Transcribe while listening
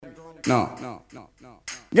No.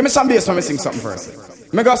 Give me some bass when me sing something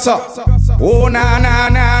first. Me go so. Oh na na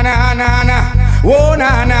na na na na. Oh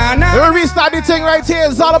na na na. We'll restart the thing right here.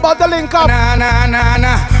 It's all about the link up. Na na na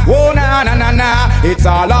na. Oh na na na na. It's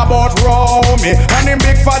all about Romy and them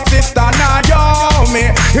big fat sister now yo me.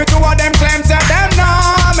 You two of them claims that them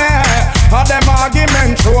know me. All them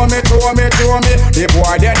argument throw me. The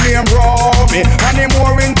boy that name Romy and them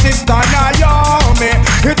warring sister now yo me.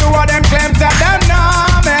 You two of them claims that them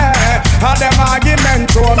know me. All them argument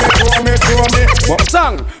throw me. What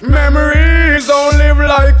song? Memories don't live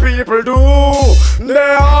like people do.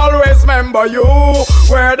 They always remember you.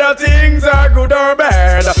 Whether things are good or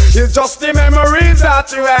bad, it's just the memories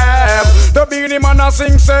that you have. The beanie man a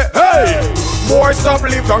sing say, hey, boy stop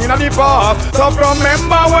live down in the past. Stop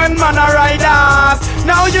remember when man a ride us.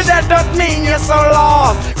 Now you dead don't mean you're so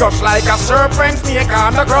lost. Crush like a serpent snake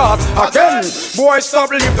on the cross. Again, boy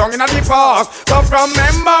stop live down in the past. Stop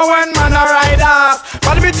remember when man a ride us.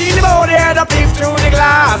 But between the body and the peep through the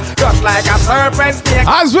glass. Crush like a serpent snake.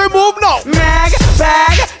 As we move now. Meg,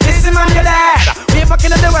 bag, listen man your dad. We back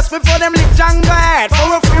in the west before them live jungle head.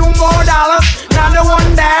 For a few more dollars, now the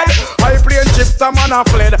one dead. I play and chips, the man a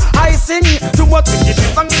fled. I sing too much to get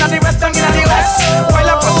it. Tongue in the west, tongue in the west. While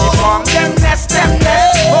I put it from them nest.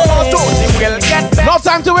 Oh, don't you will get back. No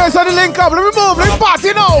time to waste on the link up. Let me move, let's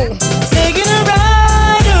party now. Taking a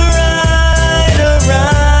ride.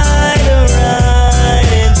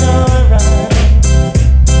 It's alright.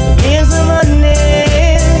 Here's some money.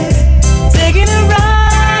 Taking a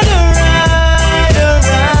ride.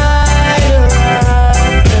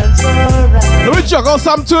 It's alright. Let me juggle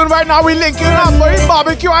some tune right now. We linking up for it,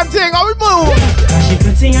 barbecue and thing. How we move? She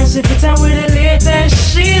pretty and she fit out with the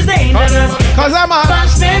latest. She's dangerous. Cause I'm a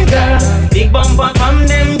bashman girl. Big bumper from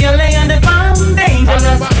them girl and the farm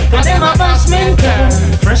dangerous. Cause them a bashman girl.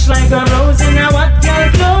 Fresh like a rose in a what girl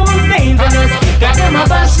clothes dangerous. Cause them a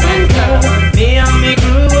bashman girl. Me and me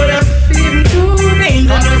crew would have feel too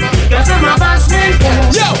dangerous. Cause them a bashman girl.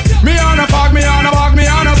 Yo, me on a fog, me on a walk, me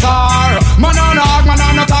on a star. Man on a hog, man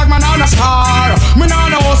on a tag, man on a star. Me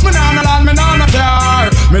on a house, me on a land, me on a car.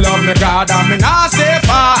 Me love me God and me not stay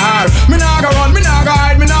far. Me not go run, me not go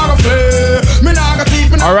hide, me not go play. Me not go keep,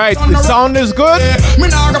 me not. Alright, the sound is good. Me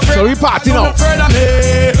not go so we party now.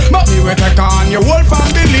 But me will take on your whole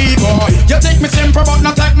family, boy. You take me simple but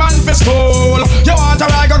not take man for school. You want to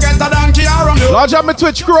ride, go get a donkey or a mule. Lodge up my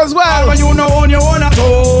Twitch crew as well. But you know on your own at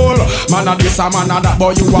all. Man a this a man a that,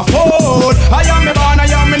 boy you a fool. I am me born, I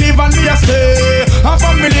am me live and me a stay. And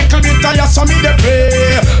from me little bit I just saw me the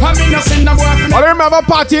pay. I mean I sing the boy. I remember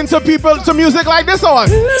partying to people to music like this one.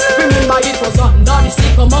 Remember it was under the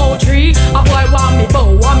sycamore tree. A boy want me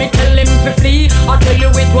bow, want me tell him to flee. I tell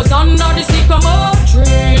you it was under the sycamore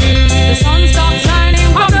tree. The sun stopped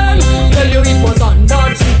shining for them. Tell you it was under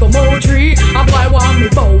the sycamore tree. A boy want me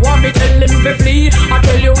bow, want me tell him to flee. I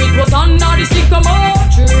tell you it was under the sycamore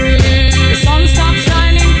tree. The sun stopped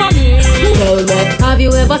shining for me. Well, have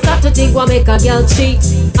you ever stopped to think what make a girl cheat?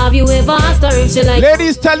 Have you ever asked her if she like?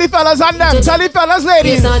 Ladies, tell the fellas and them. Tell the fellas,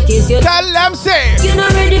 ladies. Tell them, say. You're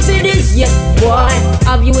not ready for this yet, boy.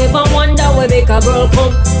 Have you ever wondered where make a girl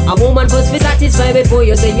come? A woman must be satisfied before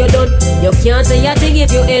you say you're done. You can't say a thing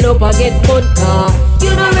if you end up a get fun.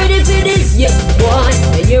 You're not ready for this yet, boy.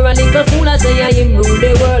 And you're a little fool, I say I am rule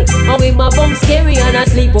the world. And with my bum scary and I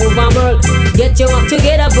sleep over girl. Get your act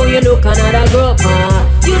together before you look another girl.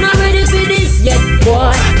 You're not ready for this yet, boy.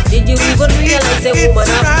 Did you even realize a woman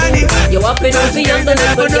have food? You up in all the young and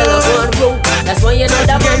but girl have one room. That's why you're not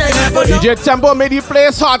the man and you DJ Tempo made the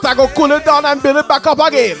place hot. I go cool it down and build it back up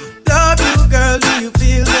again. Love you, girl, do you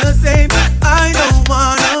feel the same? I don't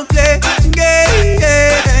wanna play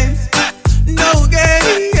games. No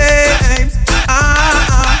games.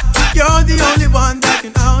 You're the only one that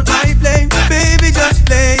can out my flame. Baby, just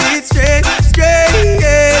play it straight.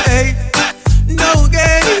 No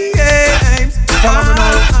games.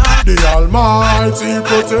 The Almighty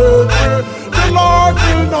protect me. The Lord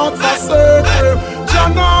will not forsake me.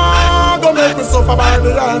 Jana go make me suffer by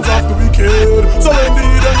the hands of the wicked. So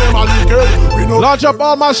indeed, the name of wicked. We know. Launch up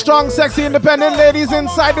all my strong, sexy, independent ladies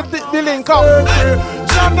inside the link up.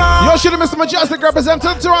 Yo, should Mr. Mejustik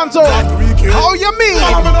representing Toronto. How you mean?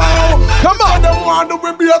 Come on. Them want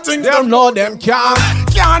to be a thing. Them know them can't.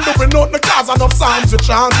 Can't do nothing because enough psalms to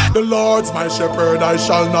chant. The Lord's my shepherd, I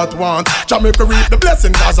shall not want. Jamaica reap the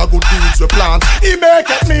blessing as a good deeds we plant. He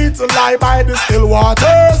maketh me to lie by the still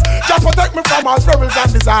waters. Jah protect me from from all perils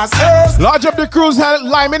and disasters. Large up the cruise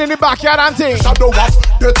lineman in the backyard and thing. Shadow up,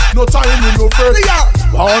 get no time in no first.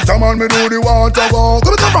 Water man, me do the water walk.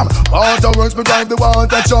 Come from water works, me drive the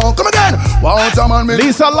water truck. Come again, water man, me.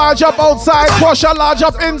 Lisa large up outside, Portia large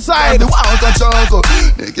up inside. The water truck.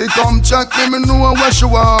 Nicky come check me know where she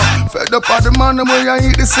are. Fed up on the man where I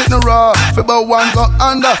eat the sitting raw. For about one go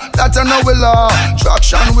under, that I know we law.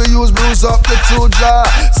 Traction we use bruise up the two jaw.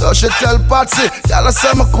 So she tell Patsy, y'all a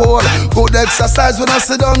say me cold. Good exercise when I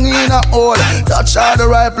sit down in a hole. Touch her the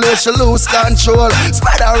right place, she lose control.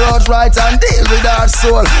 Spread her out right and deal with her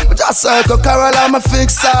soul. But just circle Carol, I'm a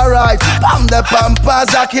fix alright. Pam the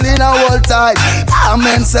pampas, jacking in a whole tight. I'm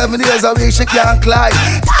in 7 days a week, she can't climb.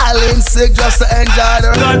 Darling sick just to enjoy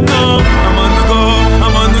the God no,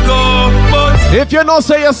 I'm on the go, but if you know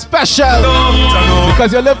say you're special,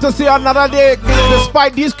 because you live to see another day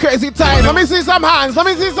despite these crazy times. Let me see some hands, let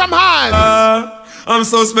me see some hands. I'm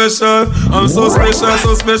so special, I'm so special,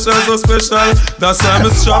 so special, so special. That's why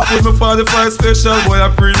I'm strapped with my 45 special. Boy, I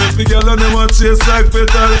premium together and they want chase like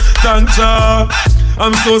petal. Thank ya.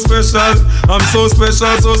 I'm so special, I'm so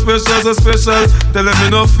special, so special, so special. Tell them me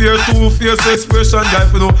no fear, too fierce expression. Guy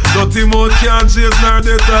for no dirty mouth can't chase nor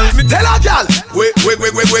dental. Me tell a gal, wait. They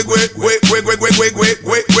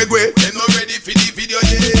not ready for the video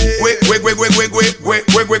yet.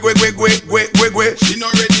 Wait. She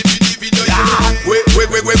not ready for the video yet.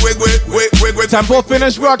 Wait. Tempo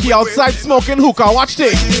finish work, he outside smoking hookah. Watch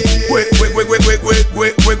this. Wait. They not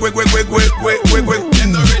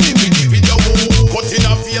ready for the video. Put in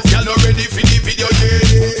a face, y'all not ready for the video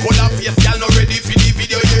yet. Put a face, y'all not ready for the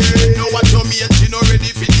video yet. Know what you mean? She not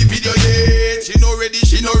ready for the video yet. She not ready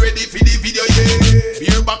for the video yet.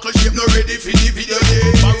 Beer buckle shape not ready for the video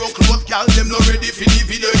yet. Barrow clothes, y'all them not ready for the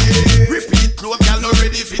video yet. Repeat clothes, y'all not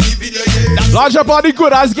ready for the video yet. Larger body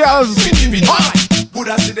good as girls.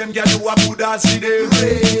 Buddha see them, girl, you a Buddha see them.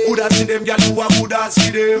 Buddha see them, girl, you a Buddha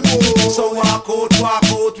see them. So walk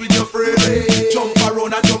out with your friend. Jump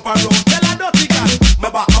around. Tell her dirty girl, my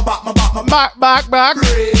back. Back.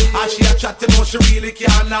 And she a chat, you know she really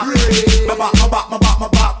can't knock. My back.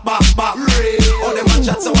 All them a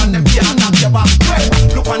chat, so one them can't knock your back.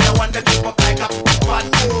 Look on the one that keep up like a pan.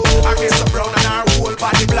 Her face so brown and her whole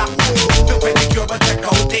body black. The pedicure but check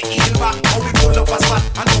out the heel back. How we pull up a spot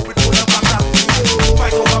and how we pull up a crack.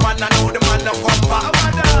 Fight over man and now the man don't come back.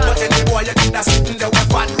 But any boy you get that sitting there with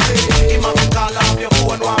fat. Him have to call off your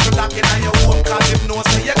phone while you lock it on your home. Cause him knows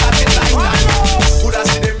say you got it like that. Coulda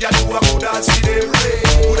see them, yeah, coulda see them.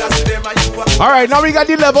 Coulda see them and you. Alright, now we got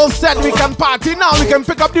the level set. We can party now. We can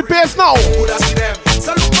pick up the pace now. Coulda see them.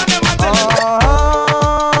 So look on them and tell them.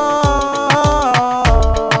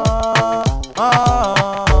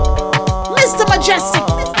 Mr. Mejustik.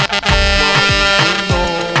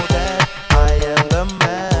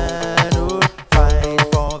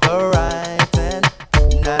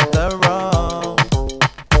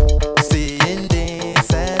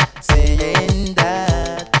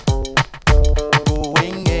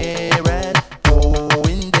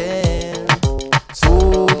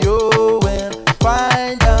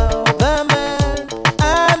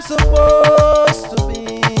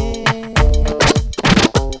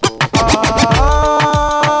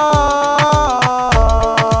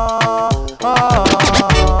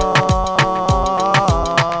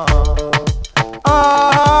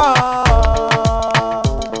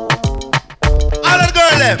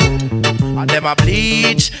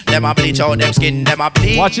 Them a bleach out them skin, them a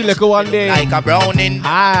bleach. Watch it look one day. Like a browning.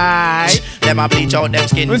 Hi. Them a bleach out them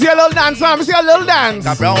skin. We see a little dance, man. We see a little dance.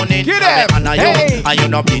 Like a browning. Get it. And you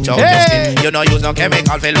no bleach out your skin. You no use no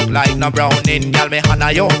chemical for look like no browning. Girl me hand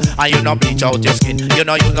you and you no bleach out your skin. You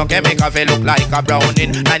no use no chemical for look like a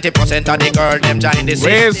browning. 90% of the girl them join the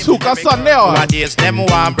same. Where's hookah Sunday? Nowadays them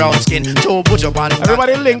want brown skin. So push up on.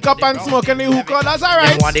 Everybody link up and smoke in the hookah. That's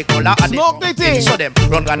alright. Smoke the thing. So them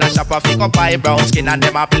run gonna shop a pick up by brown skin and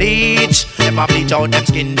them a bleach. Them a bleach out them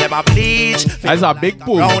skin. Them a bleach. That's a big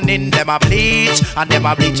pool. Browning. Them a bleach and them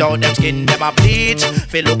a bleach out them skin. Them a bleach.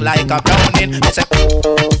 Feel look like a browning.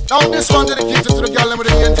 Now this one dedicated to the girl with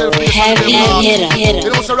the angel face. Heavy hitter.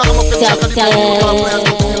 You know so rock 'em up and check out the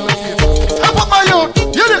Step up my youth,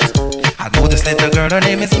 hear it. I know this little girl, her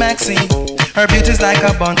name is Maxine. Her beauty's like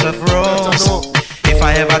a bunch of roses. If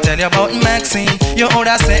I ever tell you about Maxine, you would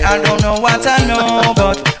say I don't know what I know,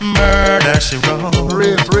 but murder she wrote.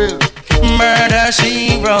 Real. Murder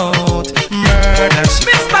she wrote. Murder she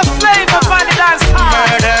wrote. Mr. Flavor for the dance.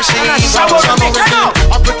 Murder she wrote.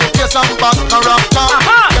 A pretty face and back character.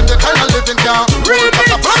 Then the kind of living down.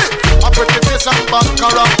 A pretty face and back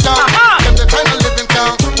character. Then the kind of living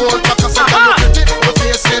down. Hold back a second, you pretty, you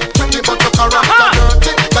face it pretty, but your character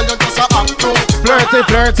dirty. Tell you just a act too Flirty,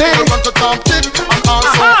 flirty. You want to come thick and also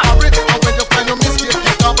hurry. And when you find your mistake,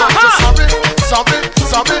 you come back to sorry, sorry,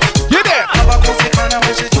 sorry. Get it.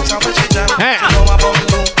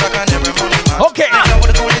 Okay.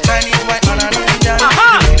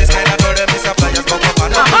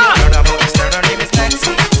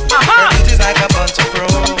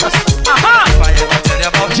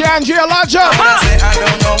 Janji, a large job. I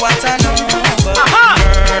don't know what I know, but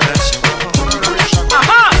murder she wrote.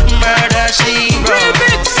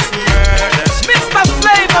 Remix. Mr.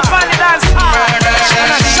 Flavor, funny dance.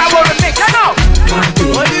 Shower the mix. Come on.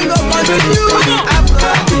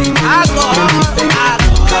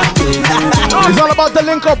 It's all about the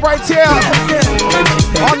link up right here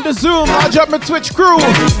on the Zoom. Large up my Twitch crew.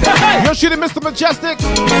 You're shooting Mr. Mejustik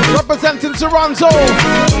representing Toronto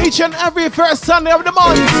each and every first Sunday of the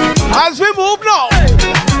month. As we move now.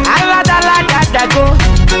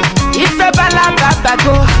 If a balababa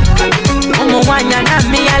go, Umuanya na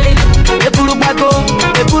miali, Eburubago,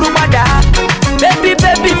 Eburubada, baby,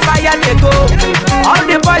 fire they go. All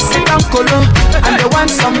the boys sit on colo, and they want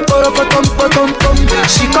some pom.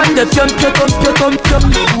 She con the pium,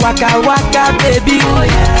 waka waka, baby, ooh,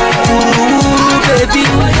 baby,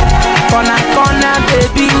 corner,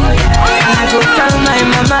 baby. And I go tell my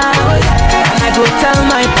mama, and I go tell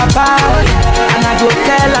my papa, and I go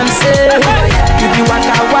tell him say. You be waka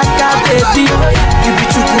baby, you be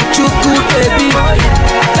chuku baby,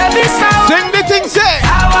 baby sawa. Sing the thing, say.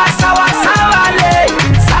 Sawa le,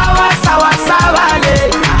 sawa le.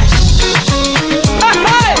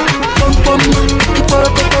 Hey, pom,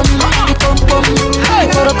 iporokotom,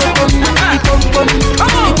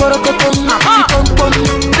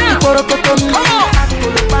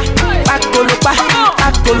 Akolopa,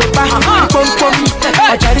 pom,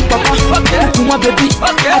 ajari papa, kuma baby,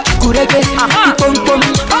 achukurege, pom,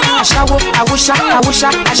 ashawo.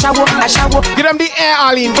 Get them the air,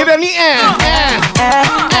 Arlene. Get them the air.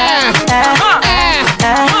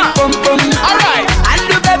 Pom. All right. And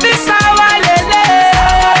the baby sawa lele.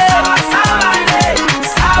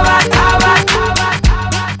 Sawa.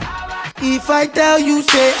 If I tell you,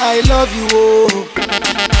 say I love you, oh.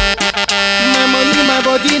 My money, my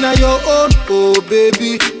body, now your own, oh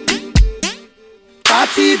baby.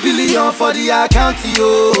 30 billion for the account,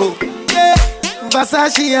 yo. Yeah.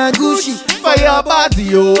 Versace and Gucci For your body,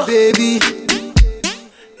 yo. baby.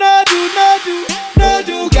 No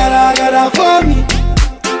do, gotta for me.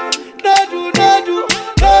 No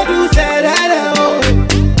do, say that, oh.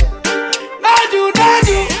 No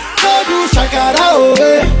do, shakara, oh.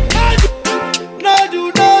 No do,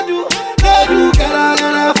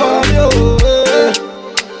 gotta for me, oh.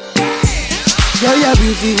 Girl, you're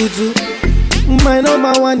beautiful too. My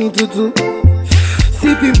number one in tutu.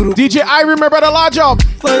 Sipping brew. DJ, I remember the large job.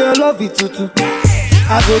 For your love it tutu.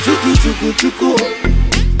 I go chuku.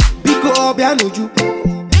 Biko obianuju.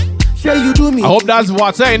 Sure you do me. I hope that's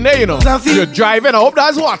water in there, you know. You're driving, I hope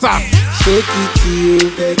that's water. Shake it to you.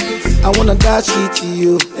 Take it. I wanna dash it to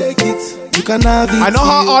you. Take it. You can have it. I know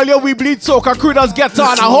how all your We Bleed Soca crew does get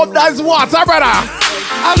on. I hope that's water, brother.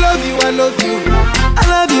 I love you. I love you.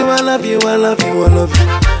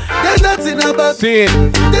 There's nothing above you.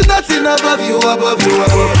 There's nothing above you.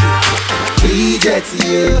 Reject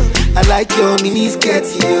you. I like your mini skirt,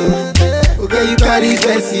 you. Okay, you carry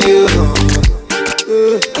fancy, you.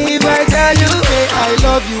 If I tell you, say I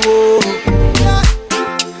love you, oh.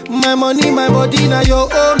 My money, my body, now your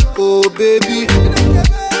own, oh baby.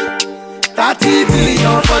 30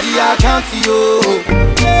 billion for the account, yo.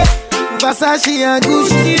 Versace and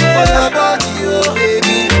Gucci for your body, oh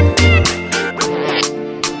baby.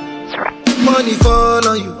 Money fall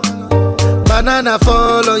on you, banana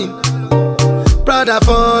fall on you, Prada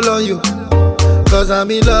fall on you, cause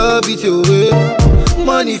I'm in love with you.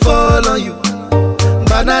 Money fall on you,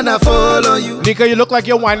 banana fall on you. Nika, you look like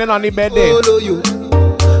you're whining on the bed there. Follow you,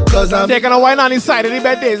 cause I'm taking a wine on the side of the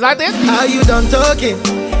bed there. Is that it? Are you done talking?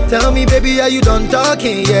 Tell me, baby, are you done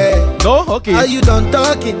talking? Yeah. No? Okay. Are you done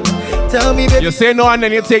talking? Tell me, baby. You say no and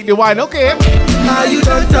then you take the wine. Okay. Are you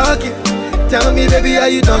done talking? Tell me, baby, are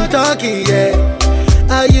you done talking? Yeah.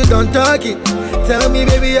 Are you done talking? Tell me,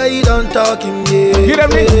 baby, are you done talking? Yeah. Get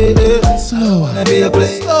them yeah. Slow wine.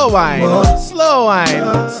 Slow wine. Slow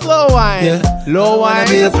wine. Slow wine. Yeah. Low wine.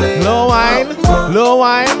 Low wine. Low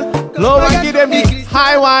wine. Low wine. Get them the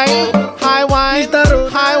high wine. High wine.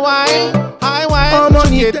 High wine. High wine.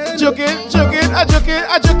 Juke it. I juke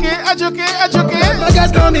it. My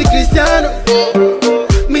guys call me Cristiano,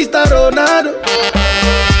 Mr. Ronaldo.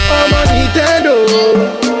 I'm on Nintendo.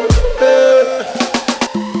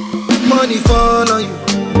 Money fall on you,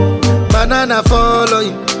 banana fall on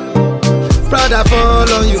you, Prada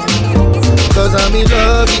fall on you, cause me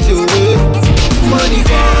love it your way. Money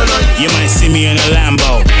fall on you. You might see me in a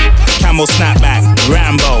Lambo, camel snapback,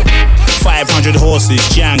 Rambo, 500 horses,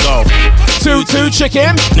 Django, 2-2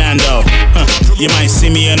 chicken, Nando. You might see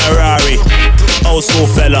me in a Rari, old school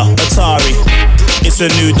fella, Atari. It's a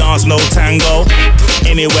new dance, no tango.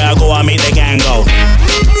 Anywhere I go, I make the gang go.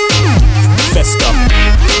 Festa,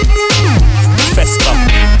 festa,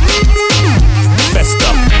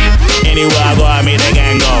 festa. Anywhere I go, I make the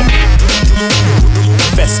gang go.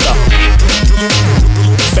 Festa,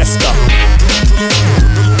 festa,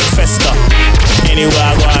 festa. Anywhere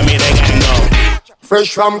I go, I make the gang go.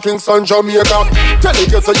 Fresh from Kingston, Jamaica. Tell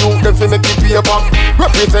it to you, them fi make it paper.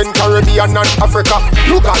 Represent Caribbean and Africa.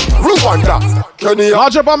 Uganda, Rwanda, Kenya.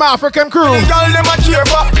 Large up on my African crew. Girl, them a cheer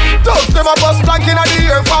for. Thugs, them a bust plank in the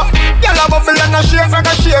air for. Girl, a bubble and a shake like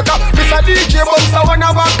a shaker. This a DJ bounce, I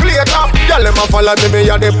wanna walk later. Girl, them a follow me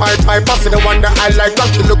a the pipe. See the one that I like,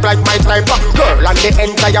 she look like my type. Girl, and the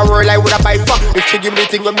entire world I would have buy for. If she give me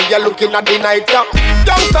thing when me a looking at the night.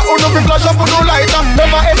 Youngster, who no fi flash up, who no lighter.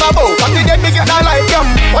 Never ever bow, but the day me get that light.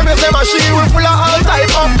 When you say machine, we full of all type.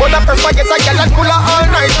 But I prefer get a girl that full of all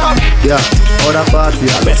night. yeah, all the party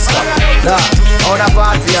I look up. Yeah, all the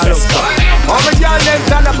party I look up. All the girls them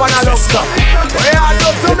stand up and I look up. Where I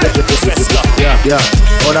look to me. Yeah,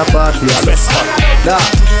 all the party I look up. Yeah,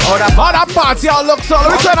 all the party I look so.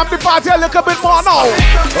 Let me turn up the party a little bit more now.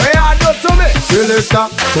 Where I look to me. Selector,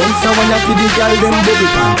 come someone that the girl them baby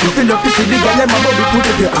pan. If you look to see the girl them a bubble, put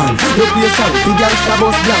it your hand. You play song, the girl star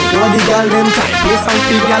boss blank. You want the girl them tight. Play song,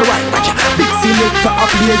 the girl white. Watch ya, big selector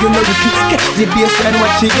up here, you know the key. Get the bass and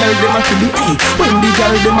watch the girl them a kill it. Hey, when the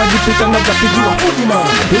girl them a dip it and a drop it, you a foodie man.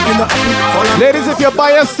 If you not happy, follow. Ladies, if you're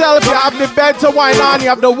by yourself, you have the bed to wine on, you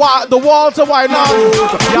have the wall to wine on,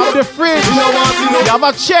 you have the fridge, you have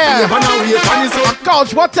a chair, a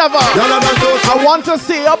couch, whatever. I want to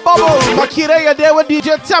see a bubble. Makita, you're there with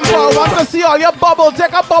DJ Tempo. I want to see all your bubble.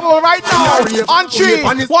 Take a bubble right now. On 3,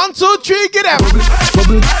 1, 2, 3, get them.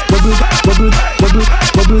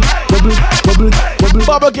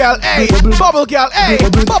 Bubble girl, hey, bubble girl, hey,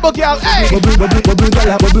 bubble girl, hey.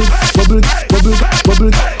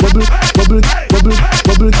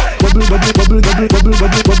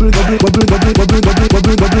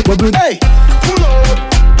 Hey, pull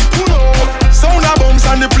up, sound a bounce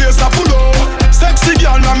and the place a pull up. Sexy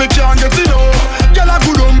girl, now me can't get enough. Girl a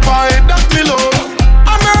good umpire, that me love.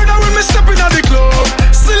 I murder when me step in at the club.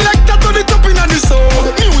 Selector to the top in the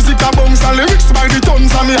soul. Music a bounce and lyrics by the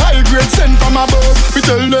tons. And me high grade sent from above. We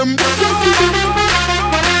tell them.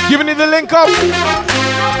 Giving you the link up.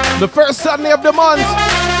 The first Sunday of the month.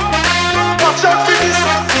 Watch out for this.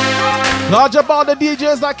 Large up all the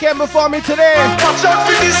DJs that came before me today. Watch out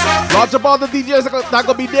for this. Large up all the DJs that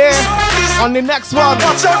gonna be there on the next one.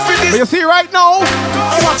 Watch out for this. But you see right now.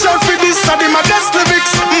 Watch out for this. I did my best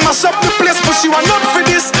lyrics. Mash up the place, but she want not for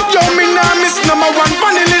this. Yo, me nah miss number one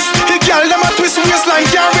funny list. The girl them a twist waistline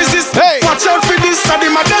can't resist. Hey. Watch out for this. I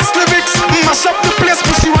did my best lyrics. Mash up the place,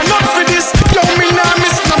 but she want not for this. Yo, me nah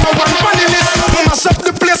miss number one funny list. Mash up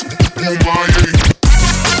the place.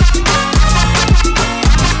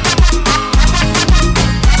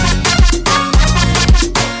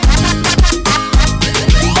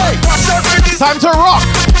 Time to rock.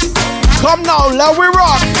 Come now, let we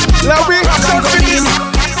rock. Let we rock.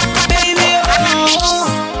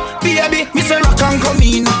 Baby, me say rock and come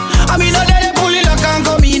in. I mean, no they pull it lock and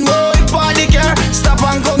come in. Boy, party car, stop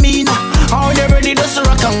and come in. How they ready to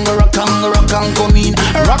rock and come in.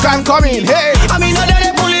 Rock and come in, hey. I mean, no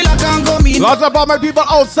they pull it lock and come in. Lots of my people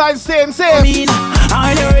outside saying, say.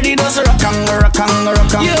 How they ready to rock and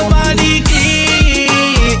come in. Your body key.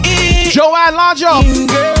 Joanne Lajo.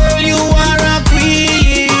 Girl, you are a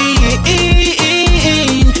queen.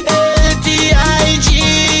 LTIG.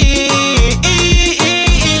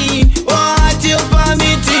 Want you for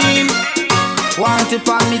me team. Want you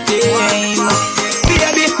for me team.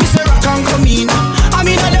 Baby, me say rock and come in. I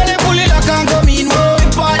mean, I don't pull it lock and come in. Oh,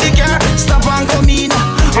 party car, stop and come in.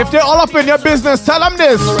 If they're all up in your business, tell them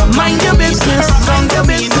this. Mind your business, rock and come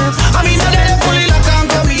in. I mean, I don't pull it lock and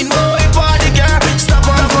come in. Oh, party car, stop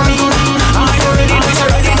and come in.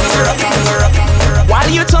 While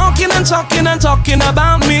you're talking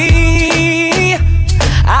about me,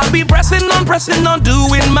 I'll be pressing on,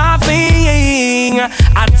 doing my thing.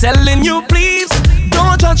 I'm telling you, please,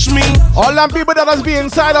 don't touch me. All them people that has been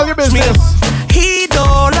inside of your business. He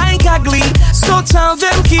don't like ugly, so tell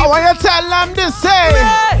them keep. I want you to tell them this, say.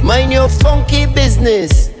 Mind your funky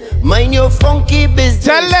business. Mind your funky business.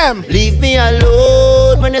 Tell them. Leave me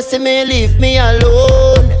alone. When you see me, leave me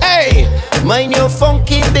alone. Hey. Mind your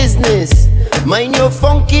funky business. Mind your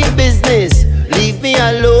funky business. leave me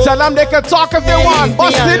alone. Tell them they can talk if they want.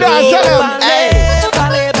 Bust it down, tell them.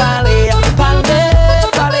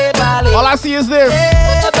 All I see is this.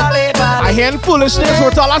 I hear foolishness,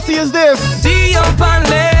 but all I see is this.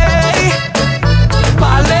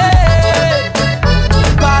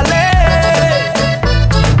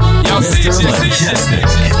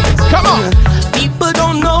 Come on. People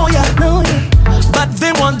don't know ya, but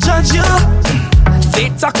they won't judge you. They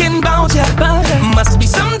talking about ya, must be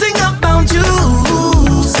something about you.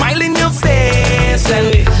 Smile in your face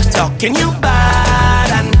and talking you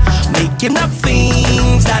bad and making up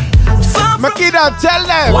things that. Makita, tell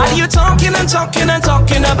them. Why you talking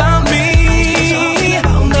about me?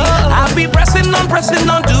 I'll be pressing on,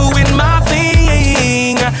 doing my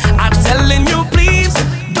thing. I'm telling you, please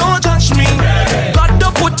don't touch me. God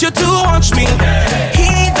don't put you to watch me.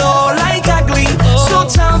 He don't like ugly, so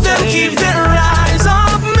tell them keep their eyes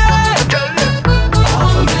off me.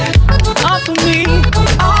 Off of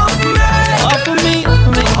me.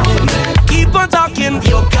 Keep on talking,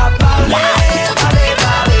 you got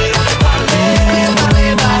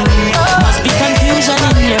must be confusion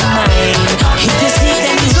in your mind. If you see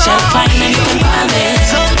them, you shall find them.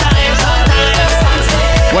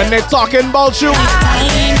 When they talking about you,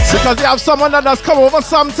 because they have someone that does come over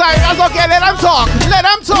sometime. That's okay, let them talk.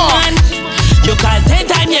 You called 10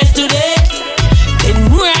 times yesterday, 10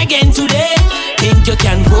 more again today. Think you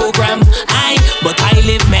can program but I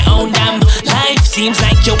live my own damn life. Seems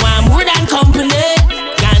like you want more than company.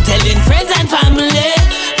 Can't tell in friends and family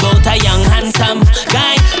about a young handsome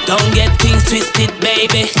guy. Don't get things twisted,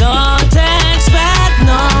 baby. Don't expect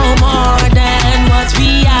no more than what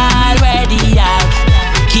we already have.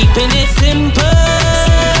 Keeping it simple.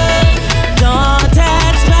 Don't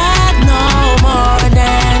expect no more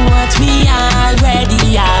than what we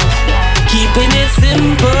already have. Keeping it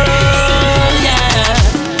simple, yeah.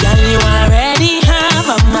 Girl, you already have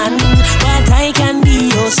a man, but I can be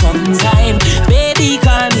yours sometime. Baby,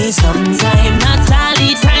 call me sometime, not all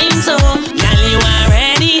the time. So, girl, you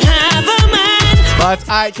already have a man, but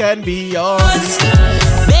I can be yours.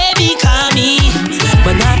 Baby, call me,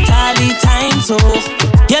 but not all the time. So,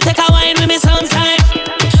 you take a wine with me sometime.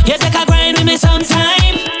 You take a grind with me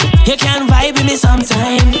sometime. You can vibe with me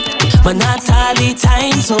sometime, but not all the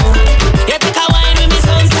time. So, you take a wine with me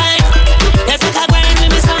sometime. You take a grind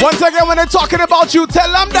with me sometime. Once again, when they're talking about you, tell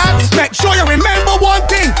them that. Make sure you remember one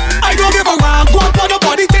thing. I don't give a rhyme, go up on the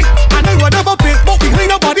body thing. And I would never pick, but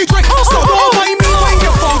behind the body drink. So don't mind me when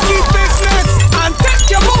you funky business. And take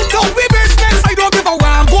your mouth, don't be business. I don't give a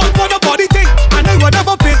rhyme, go up on the body thing. And I would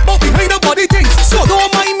never pick, but behind the body thing. So don't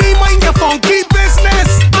mind me when you funky business.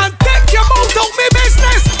 And take your mouth, don't be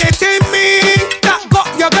business. It ain't me that got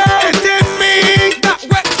your girl. It ain't me that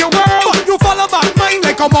wrecked your world. But you follow back mine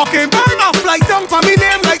like a mockingbird. I fly down for me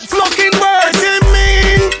name like flocking birds. It ain't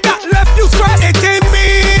me that left you stressed. It ain't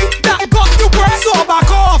me that got you pressed. So back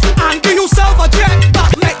off and give yourself a check. But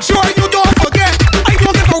make sure you don't forget. I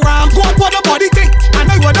don't give a rhyme, go up on the body thing. And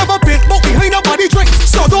I would never pick, but behind the body drink.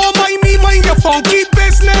 So don't mind me, mind your funky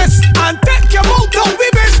business. And take your mouth, don't be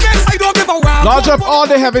business. I don't give a rhyme. Large up all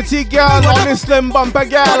the heavy tea girl, all the slim bumper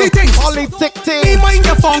girl, all the thick tea. Mind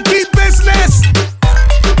your funky business.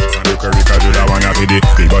 Do that one happy big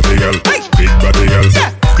body girl, big body girl,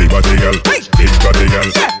 big body girl, big body girl,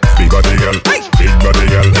 big body girl, big body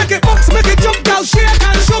girl. Make it bounce, make it jump, girl, shake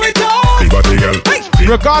and show it off. Big body girl.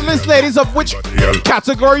 Regardless, ladies, of which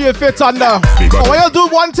category you fit under. I want you to do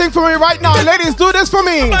one thing for me right now. Ladies, do this for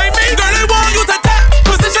me. Girl, I want you to take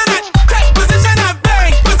position at bang, position at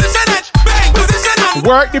bang, position at.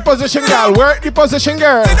 Work the position, girl. Work the position,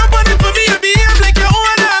 girl. Say nobody for me and behave like you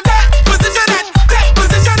own them. Position at bang,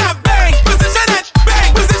 position at bang, position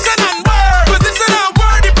at work, position at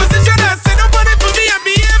work, the position at. Say nobody for me and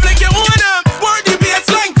behave like you own them. Word the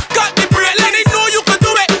baseline, got the bread, let it know you can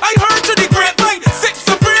do it. I heard to the grapevine, 6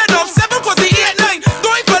 afraid of 7 cause the 8, 9.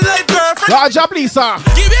 Going for life, girlfriend. Large up, Lisa.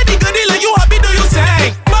 Give it the goodie like you happy, do you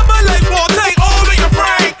sing? Mama like water, all when you're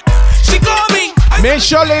frank. She call me. Make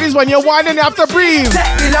sure, ladies, when you're whining, you have to breathe.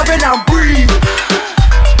 Take the loving and breathe.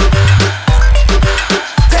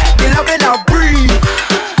 Take the loving and breathe.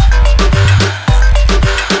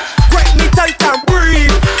 Grip me tight and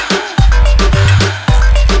breathe.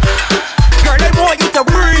 Girl, I want you to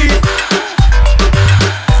breathe.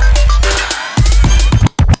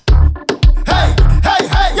 Hey, hey,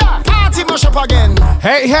 hey, yeah. Party mash up again.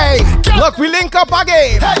 Hey, hey, look, we link up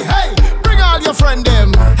again. Hey, hey, bring all your friend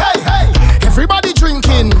them. Hey, hey, everybody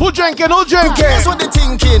drinking. Who drinking? Who drinking? Guess what they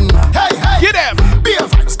thinking? Hey, hey, get them. Beer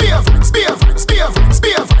fights, beer fights, beer fights, beer fights,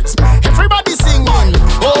 beer fights. Everybody singing.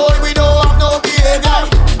 Oh, we don't have no behavior.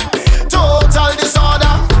 Total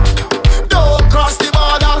disorder. Dope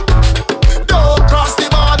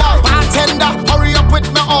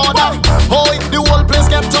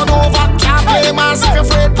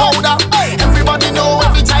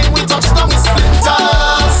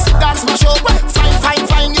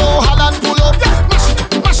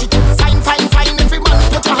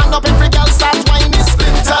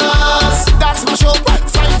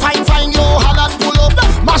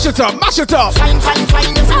Mash it up. I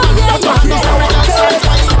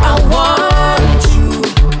want you,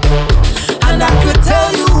 and I could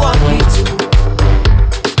tell you want me to.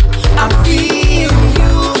 I feel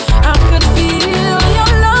you, I could feel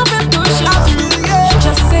your love and push. I feel you.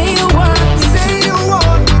 Just say you want me, say you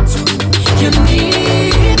want me to. You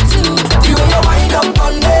need to. You wind up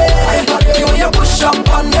on me, you push up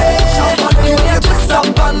on me, you twist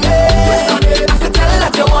up on me. I could tell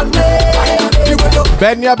that you want me.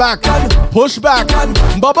 Bend your back, push back,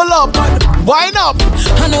 bubble up, wind up.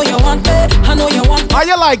 I know you want it, I know you want it. How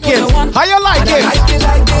you like it? How you like it? I like it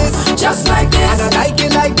like this, just like this. And I like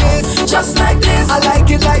it like this, just like this. I like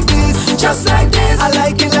it like this, just like this. I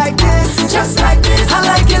like it like this, just like this. I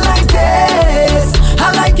like it like this,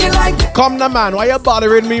 I like it like this. Come now, man, why you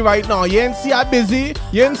bothering me right now? You ain't see I busy?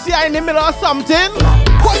 You ain't see I in the middle of something?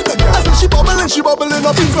 Why the girl say she bubbling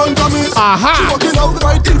up in front of me. Aha. She walking out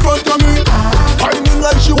right in front of me. Whining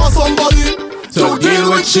like she wants somebody to deal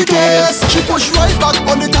with she case. She push right back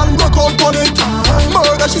on it and broke out on it.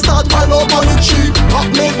 Murder, she start pile up on it. She hop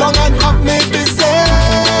me down and hop me busy.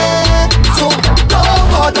 So don't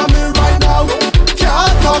bother me right now.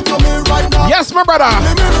 Can't talk to me right now. Yes, my brother. In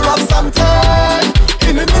the middle of something.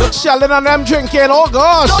 In the middle. Look, Sheldon and them drinking, oh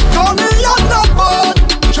gosh. Don't call me on the phone.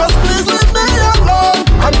 Just please leave me alone.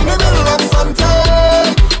 I'm in the middle of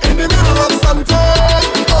something. In the middle of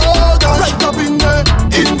something. Oh gosh. Right up in there.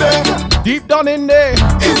 In there. Deep down in there.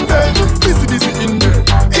 In there. Busy in there.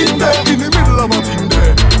 In there. In the middle of a thing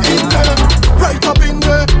there. In there. Right up in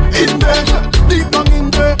there. In there. Deep down in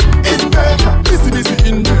there. In there. Busy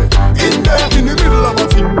in there. In there. In the middle of a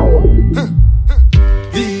thing.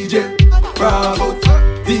 DJ Bravo.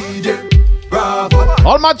 DJ Bravo.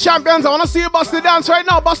 All my champions, I want to see you bust the dance right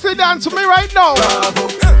now. Bust the dance for me right now. Bravo.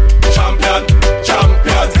 Champion.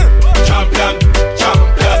 Champion. Champion.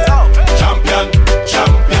 Champion. Champion.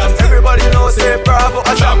 Champion. Everybody knows say Bravo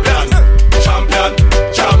a champion. Champion.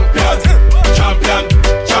 Champion. Champion.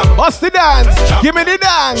 Champion. Bust the dance. Give me the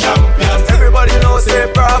dance. Champion. Everybody knows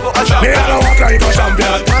say Bravo a champion. Me walk like a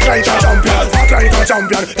champion. Walk like a champion. Walk like a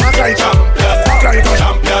champion. Walk like a champion. Walk like a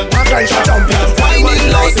champion. Walk like a champion. Whining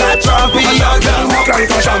like a champion. Walk like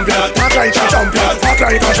a champion. Walk like a champion. Walk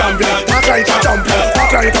like a champion. Walk like a champion.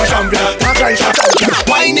 Walk like a champion. Walk like a champion.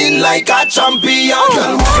 Whining like a champion.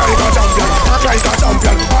 Walk like a champion. Walk like a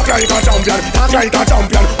champion. Walk like a champion. Walk like a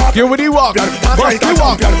champion. Give me the walk. Bust the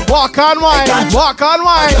walk. Walk on wine. Walk on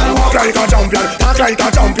wine. Walk like a champion. Walk like a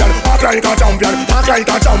champion. Walk like a champion. Walk like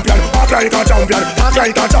a champion. Walk like a champion. Walk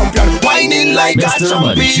like a champion. Whining like a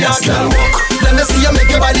champion. Let me see you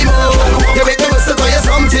make your body move. You make me whistle for you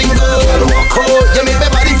something good. Oh, you make my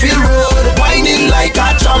body feel rude. Whining like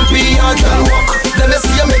a champion. Let me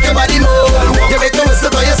see you make your body move. You make me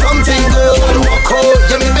whistle for you something good. Oh,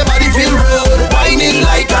 you make my body feel rude. Whining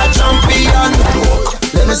like a champion.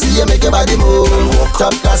 Let me see you make your body move.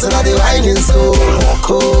 Top class in the whining soul.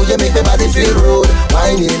 Oh, you make my body feel rude.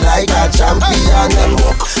 Whining like a champion.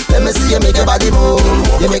 Let me see you make your body move.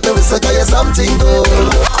 You make me whistle for you something good.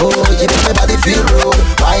 Oh, you make my body feel rude.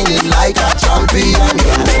 Whining like a champion.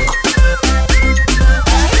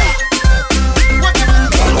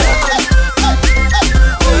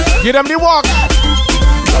 Give them the walk.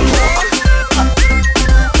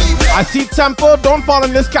 I see tempo, don't fall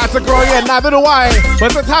in this category, and neither do I.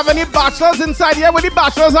 But let's have any bachelors inside here with the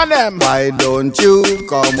bachelors on them. Why don't you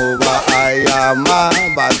come over? I am a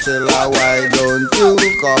bachelor. Why don't you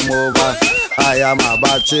come over? I am a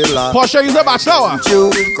bachelor. Portia, you's a bachelor. Don't you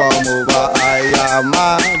come over? I am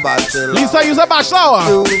a bachelor. Lisa, you's a bachelor.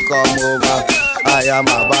 You come over. I am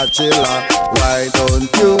a bachelor. Why don't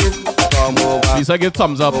you come over? Lisa, give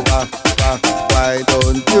thumbs up. Why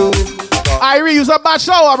don't you? Irie, you's a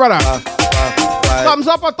bachelor, brother. Thumbs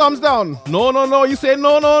up or thumbs down? No. You say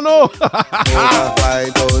no. Why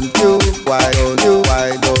don't you? Why don't you?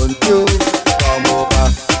 Why don't you come over?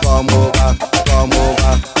 Come over. Come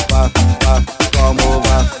over. Come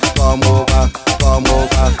over. Come over. Come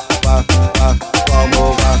over. Come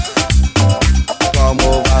over. Come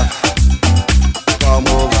over. Come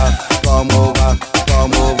over. Come over.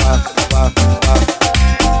 Come over.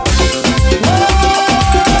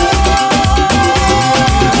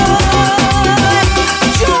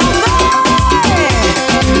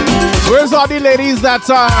 Where's all the ladies that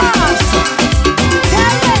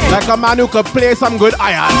like a man who could play some good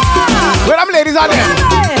iron? Where them ladies are there?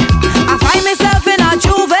 I find myself in a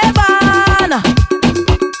Juve van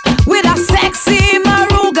with a sexy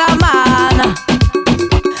Maruga man.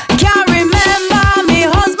 Can't remember me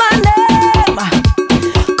husband name.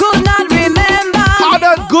 Could not remember. How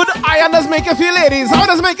does good iron does make you feel, ladies? How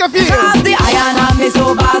does it make you feel? The iron have me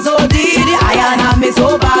so bazodi. The iron have me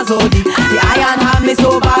so bazodi.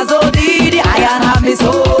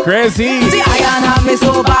 Where is he? The iron have me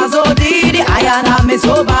so bazodi. The iron have me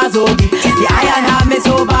so bazodi. The iron have me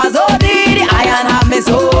so bazodi. The iron have me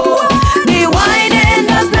so. The whining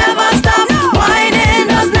does never stop. Whining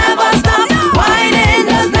does never stop. Whining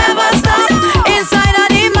does never stop. Inside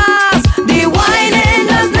of the mask. The whining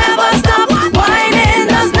does never stop. Whining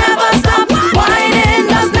does never stop. Whining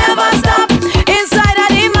does never stop. Inside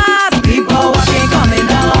of the mask. People walking coming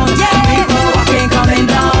down. People walking coming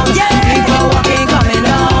down. People walking coming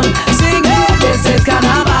down. Sing it, this is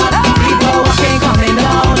carnival. People walking coming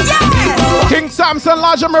down. King Samson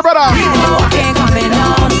Lodge, my brother. People walking coming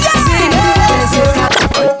down. Sing it, this is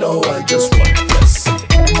carnival. Right now I just want this.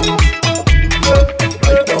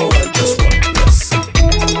 Right now I just want this.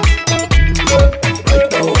 Right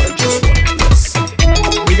now I just want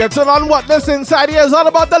this. We get to learn what this inside here is all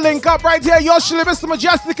about. The link up right here. Your Shilly Mr.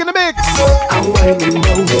 Mejustik in the mix. I'm winding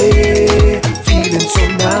away, feeling so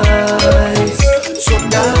nice, so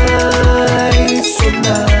nice, so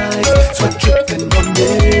nice. Sweat dripping on me,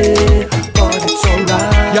 but it's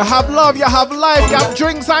alright. You have love, you have life, you have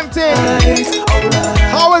drinks and things.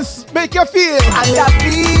 How is make you feel? And I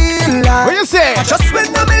feel like what you say? I just win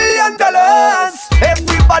 $1 million.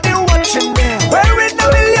 Everybody watching me, wearing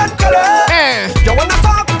 $1 million. You wanna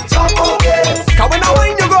talk? Talk okay. Cause when I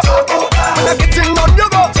wine you go talk okay. When I get in on you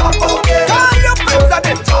go talk okay. Call your friends and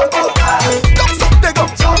them talk okay. Ducks up they go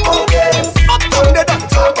talk okay. Up down they don't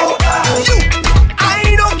talk okay. You, I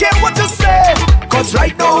don't care what you say. Cause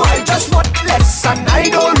right now I just want less. And I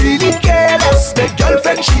don't really care less. The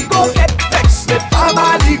girlfriend she go get vexed. The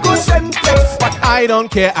family go send text. But I don't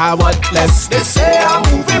care, I want less. They say I'm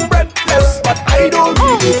moving breathless, but I don't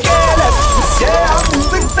really care less. They say I'm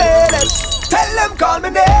moving fearless. Tell them call me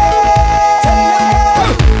name.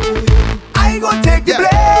 I gon' take the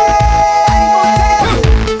blame.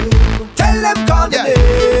 Tell them call me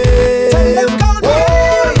name. Tell them call me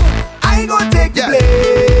name. I gon' take the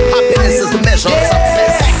blame. Happiness is the measure of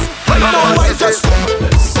success. Right now I just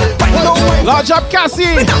Large up Cassie.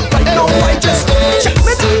 Right now I just check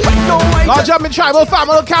me. Right now I Large up in tribal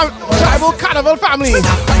family, tribal carnival family. Right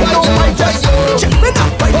now I just check me.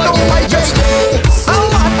 Right now I just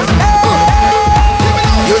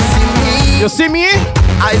You see me? You see me?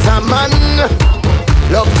 I's a man,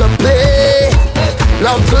 love to play,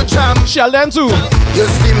 love to jam. Sheldon too. You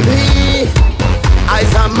see me?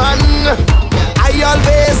 I's a man, I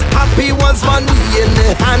always happy once money in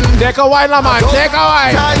the hand. Take a while, man. Take a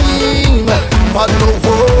while. Time for no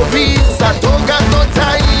worries. I don't got no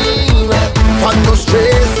time for no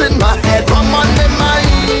stress in my head. I'm on my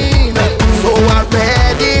mind, so I'm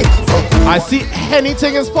ready. I see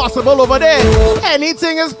anything is possible over there.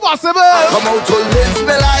 Anything is possible. I come out to live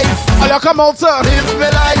my life. Oh, you come out to live my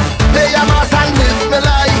life. Play a mass and live my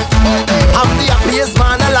life. I'm the happiest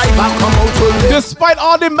man alive. I come out to live. Despite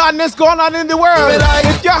all the madness going on in the world,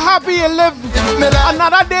 if you're happy and live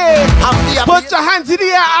another day, put your hands in the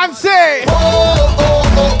air and say, oh, oh,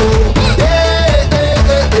 oh, oh. Yeah, yeah,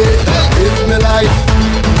 yeah, yeah. Live my life.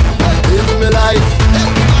 Live my life.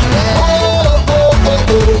 Oh, oh, oh,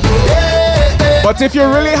 oh. Yeah. But if you're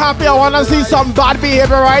really happy, I want to see some bad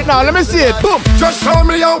behavior right now. Let me see it. Boom. Just show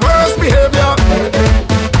me your worst behavior.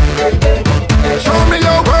 Show me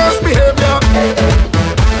your worst behavior.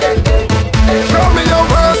 Show me your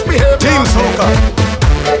worst behavior. Team Soca.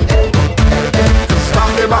 Stop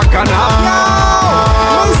the bacchanal.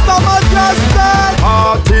 Mr. Mejustik.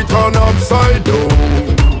 Party turn upside down.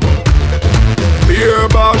 Beer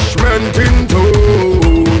bashment in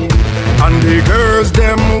tone. And the girls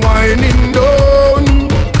them whining down.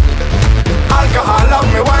 Alcohol have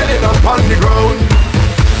me whining up on the ground.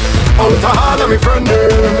 Out of all of me friend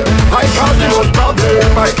them, I cause the most problem.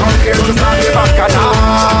 I come here to start the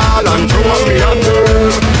bacchanal and throw up me on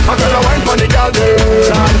them. I gotta wine for the girl them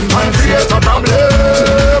and create a problem.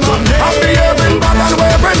 I'm behaving bad and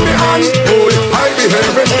waving me hand. Oh, I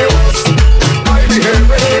behave in the worst. I behave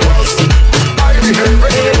in the worst. I behave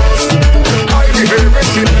in the worst. I behave in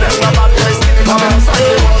the never bad guys in the outside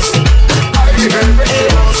the worst. I behave in the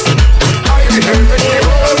worst. I behave in the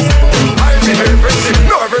worst. I behave in the.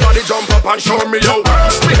 No, everybody jump up and show me your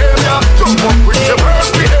worst behavior. Jump up with your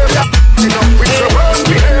worst behavior. Jump up with your worst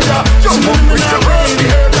behavior. Jump up with your worst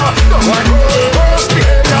behavior. Worst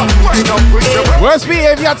behavior. Wind up with your worst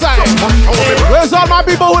behavior time. Where's all my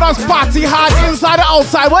people who does party hard inside and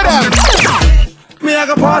outside? Where them? Me I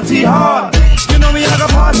go party hard. You know me I go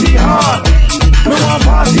party hard. Me want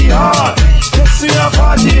party hard. Yes, me a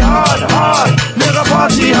party hard, hard. Me I go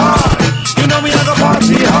party hard. You know me I go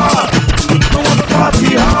party hard. Me want to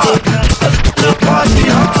party hard. Party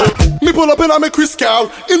hard. Me pull up in a me Chris car.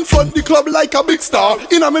 In front the club like a big star.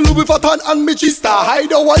 In a me Louis Vuitton and me G-Star. Hide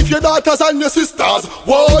your wife, your daughters and your sisters.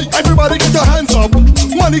 Why? Everybody get your hands up.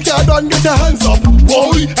 Money can't done, get your hands up.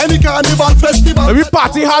 Why? Any carnival festival. Let me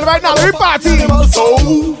party hard right now, let me party. So,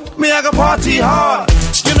 me I go party hard.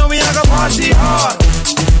 You know me I go party hard.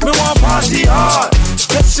 Me want party hard.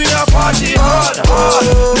 Let's see a party hard, hard.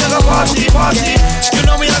 Me I go party, party. You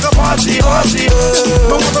know me I go party, party.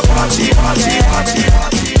 Me want to party, party, party,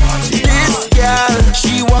 party. This girl,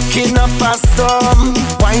 she walking up a storm,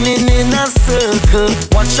 whining in a circle.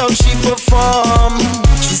 Watch how she perform.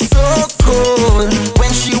 She's so cool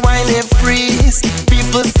when she whine and freeze.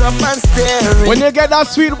 People stop and stare. When you get that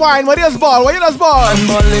sweet wine, what is ball? What is ball? I'm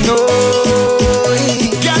balling, oh.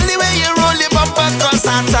 Girl, the way you roll your bumper, cause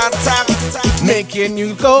attack, making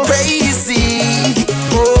you go crazy.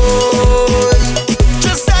 Oh,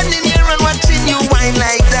 just standing here and watching you whine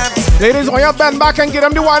like that. Ladies, when you bend back and get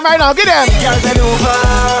them the wine right now, get them. Girl, bend over,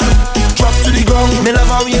 drop to the ground. Me love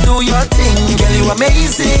how you do your thing. Girl, you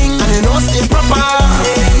amazing, and you know stay proper.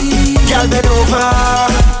 Girl, bend over,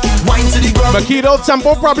 wine to the ground. Makito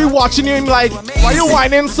Tempo probably watching him like, why you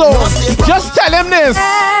whining so? Just tell him this.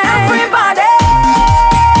 Everybody,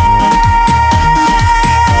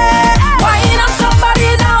 wine on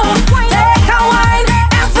somebody now. Take a wine,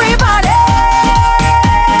 everybody.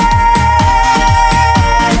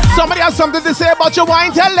 Somebody has something to say about your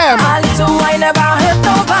wine, tell them. A little wine never hurt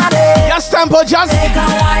nobody. Yes, Tempo, just take a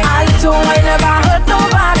wine. A little wine never hurt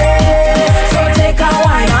nobody. So take a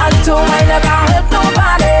wine. A little wine never hurt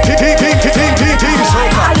nobody. A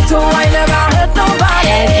little wine never hurt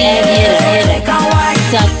nobody. So take a wine.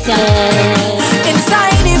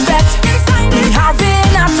 Inside effect, we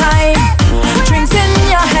having a time. Drinks in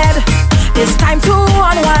your head. It's time to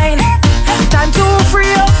unwind. Time to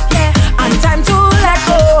free up, and time to let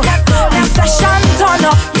go. The session turn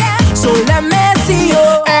up, so let me see you.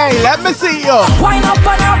 Hey, let me see you. Wind up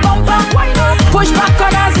on a bumper, push back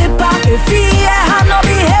on a zipper. If he have no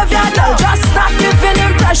behavior, now just stop giving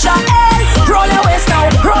him pressure. Hey, roll your waist now,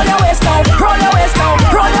 roll your waist now, roll your waist now,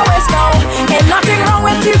 roll your waist now. Ain't nothing wrong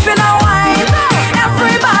with teeth in a wine.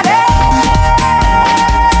 Everybody,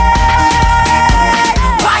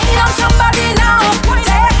 wine on somebody now.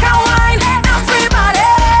 Take a wine, everybody.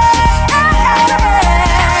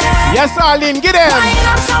 Yes, Arlene, get him. Wine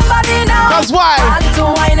on somebody now. That's why. A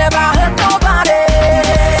little wine never hurt nobody.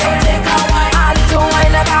 So take a wine. A little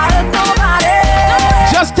wine never hurt nobody.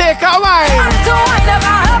 Just take a wine. A little wine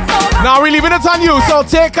never hurt nobody. Now we're leaving it on you, so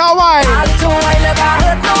take a wine. A little wine never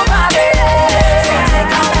hurt nobody. So take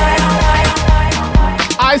a wine.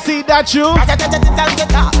 I see that you.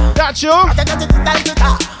 That you.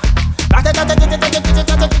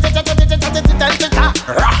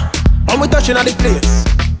 When we touching on the place,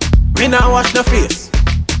 we now wash the face.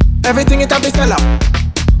 Everything it have be sell out.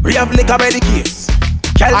 We have liquor by the case.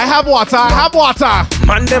 I have water, I have water.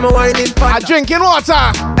 Man, them whining panda. I drinking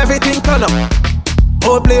water. Everything turn up.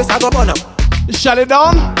 Whole place I go burn up. Shut it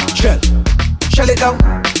down. Shell it down.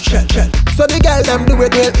 Shell. So the girl them do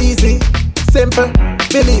it real easy. Simple,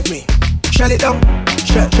 believe me. Shell it down.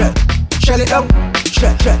 Shell it down.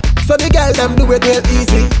 Shell. So the girl them do it real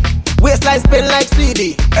easy. Waistline spin like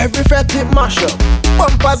CD. Every fret tip mash up.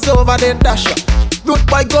 Bumpers over the dash up. Good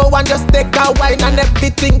boy go and just take a wine and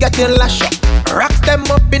everything getting lash up. Rocks them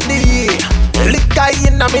up in the air. Liquor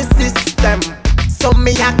in my system. So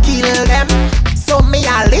me a kill them. So me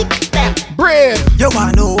a lick them. Brave. You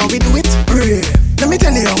wanna know how we do it? Brave. Let me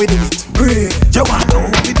tell you how we do it. Brave. You wanna know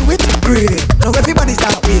how we do it? Brave. Now everybody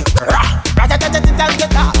start with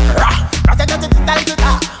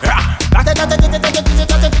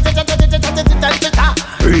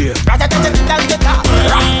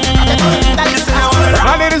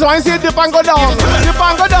now ladies, I see dip and go down. Dip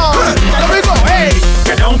and go down. Here we go. Hey.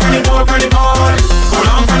 Get down for the ball, for the ball. Hold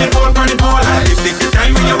on for the ball, for the ball. I dip. Take the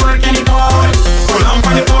time when you're working the ball. Hold on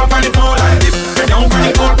for the ball, for the ball. I dip. Get down for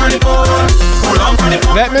the ball, for the ball. Hold on for the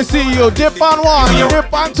ball. Let me see you. Dip on one,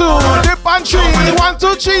 dip on two, dip on three. 1,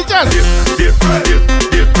 2, 3, just dip.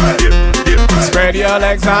 Spread your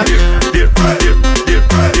legs and dip.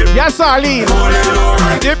 Yes, Arlene.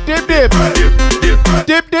 Dip. Dip.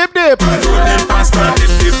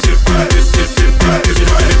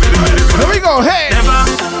 Here we go. Hey.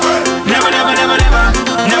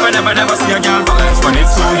 Never see a girl balance when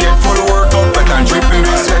it's so yet full workout, but I'm dripping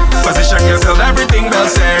with sweat. Position yourself, everything well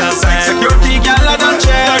said. Security, girl, I don't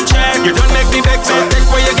check. You don't make me vex, so take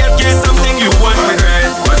where you get something you want regret.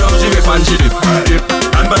 But how she whip and she dip,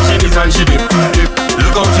 and but she dip and she dip.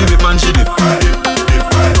 Look how she whip and she dip,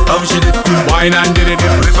 how she dip. Wine and did it,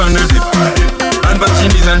 whip and dip, and but she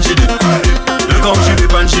dip and she dip. Look how she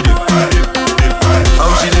whip and she dip.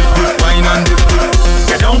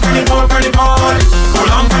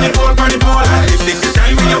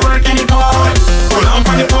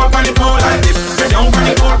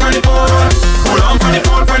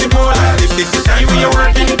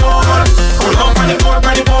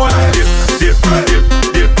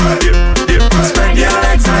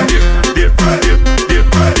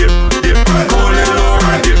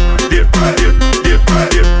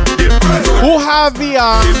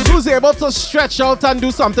 able to stretch out and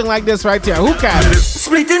do something like this right here? Who can?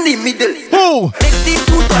 Split in the middle. Who? Make the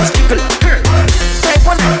two toys jiggle. Type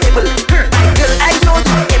on the table. Girl, I know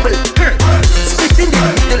you able. Split in the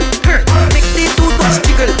middle. Make the two toys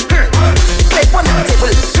jiggle. Type on the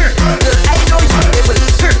table. Girl, I know you able.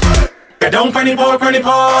 Get down on the pole, on the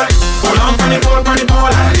pole. Hold on on the pole, on the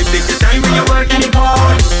pole. If this the time when you work in the pole.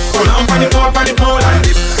 Hold on on the pole, on the pole.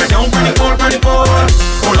 Get down on the pole, on the pole.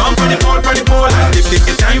 Hold on on the pole, on the pole. If this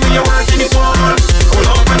the time when you work in the pole.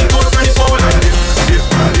 Hold on on the pole, on the pole. Dip,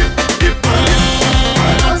 dip, dip, dip.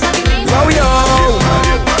 Yo, yo.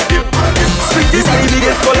 Split this baby,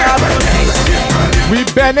 get collab. We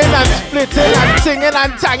bending and splitting and singing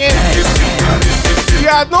and tanging.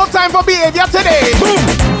 You have no time for behavior today.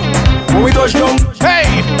 When we touch down, hey,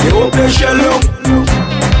 you won't play shallow.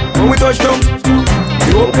 When we touch down,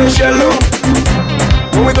 you won't play shallow.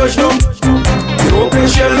 When we touch down, you won't play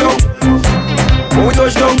shallow. When we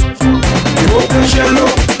touch down, you won't play shallow.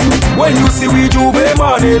 When you see we Juve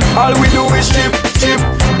morning, all we do is chip, chip.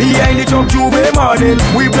 Behind the truck Juve morning,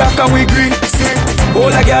 we black and we green, sick.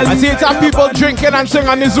 I see it's have people drinking and sing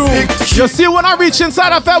on the Zoom. You see when I reach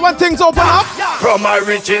inside a fair when things open up? From I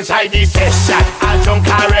reach inside the session, I drunk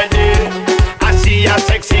already. I see a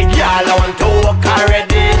sexy girl, I want to walk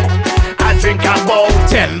already. I drink about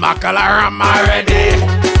 10 baccalaureate already.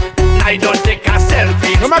 I don't take a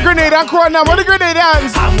selfie. Where my grenade and crowd now? Where the grenade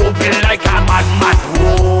hands? I'm moving like a madman.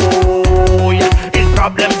 Whoa, yeah. It's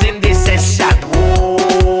problems in this session. Whoa.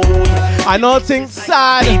 I know things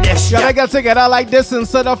sad. You gotta get together like this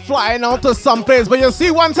instead of flying out to some place. But you see,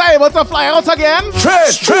 once I'm able to fly out again.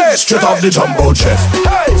 Straight off the jumbo jet.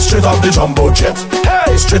 Hey, straight off the jumbo jet.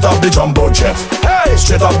 Hey, straight off the jumbo jet. Hey,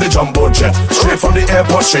 straight off the jumbo jet. Straight from the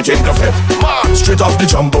airport, straight in the fit. Straight off the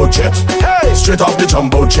jumbo jet. Hey, straight off the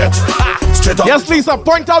jumbo jet. Straight off. Yes, Lisa,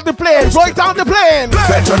 point out the plane. Point out the plane.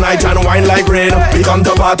 Fed tonight and wine like rain. Become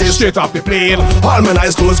the party straight off the plane. All my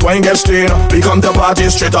nice clothes going get stained. Become the party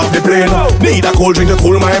straight off the plane. Need a cold drink to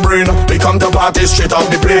cool my brain. Become the party straight off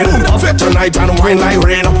the plane. Fed tonight and wine like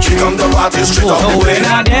rain. Become the party straight off the plane. When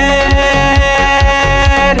I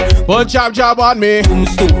dead, put job on me.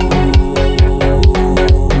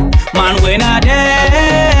 Man, when I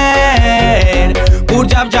dead, put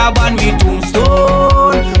job on me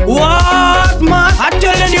tombstone. What man? I'm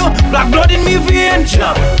telling you, black blood in me vein,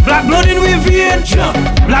 black blood in me vein,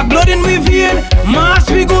 black blood in me vein. Mass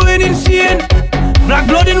we going insane. Black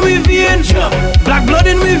blood in me vein, black blood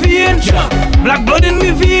in me vein, black blood in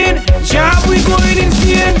me vein. Job we going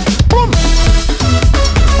insane. Boom.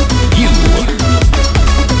 You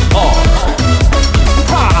are.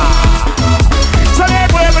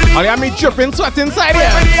 I got me dripping sweat inside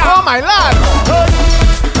here. Oh my lord.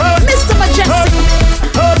 Mr. Mejustik.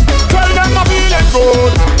 Tell them I'm feeling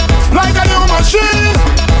good. Like a new machine.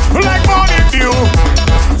 Like morning dew.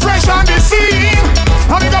 Fresh on the scene.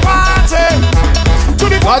 Having a party.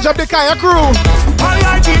 Watch up the Kaya crew. I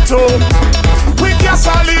like it too. With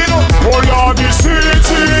gasoline. All on the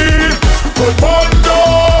city. Good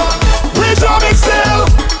bundle. We jump it still.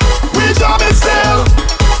 We jump it still.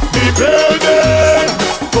 The building.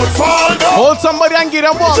 Hold somebody and give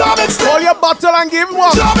them one. Hold your bottle and give them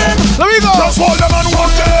one. Let me go. Just hold them and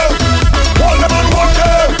walk them. Hold them and walk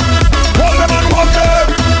them. Hold them and walk them.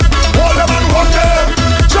 Hold them and walk them.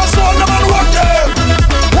 Just hold them and walk them.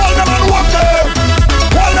 Hold them and walk them.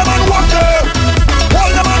 Hold them and walk them.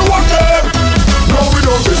 Hold them and walk them. No, we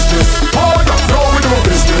do business. Oh, yeah, no, we do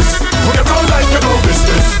business. We get on like you do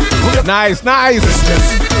business. Nice, nice. Business.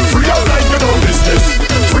 Free up like you do business.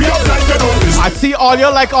 Free up like you do business. I see all you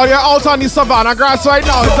like all you're out on the savannah grass right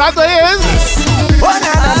now. Is that what it is?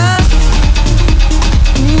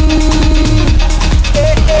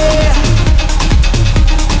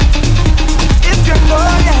 If you know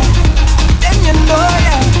ya, then you know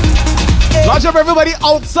ya. Lodge up everybody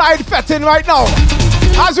outside fetting right now.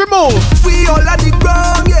 As we move. We all on the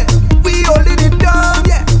ground, yeah. We all in it down,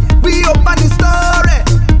 yeah. We up on the story.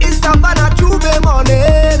 It's Savannah Juve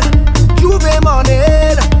morning. Juve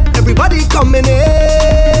morning. Everybody coming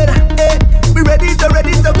in, we ready to go,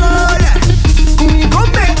 yeah. We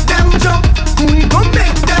gon' make them jump, we gon'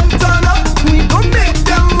 make them turn up, we gon' make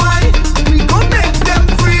them whine, we gon' make them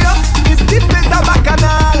free up. It's the place of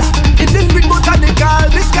Bacchanal, in this big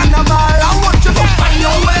botanical, this carnival. I want you to find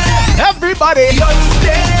your way. Everybody, you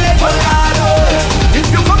stay, if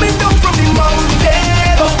you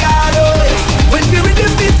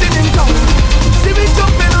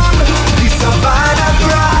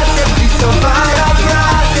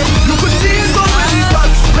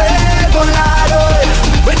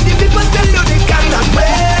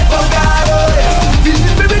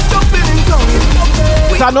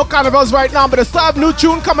got no carnivals right now, but they still have new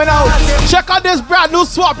tune coming out. Check out this brand new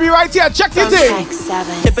swappy right here. Check it in.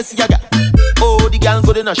 If it's a girl, oh, the girl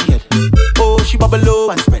good enough she head. Oh, she bubble low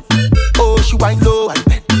and spread. Oh, she wine low and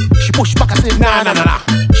bend. She push back and say nah nah nah nah.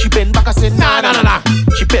 She bend back and say nah nah nah nah.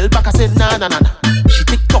 She bell back and say nah nah nah nah. She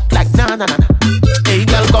tick tock like nah nah nah nah. Hey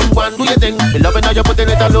girl, come one do your thing. Me loving how you putting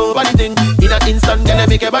it all over the thing. In an instant, girl,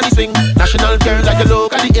 make your body swing. National girl like you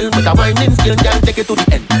locally ill with a whining skill, girl, take it to the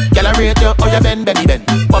end. Girl, I rate you, oh you bend, benny bend.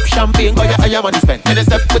 Pop champagne, go your money spent. Then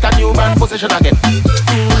step with a new man position again.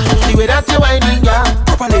 The way that you whining, girl,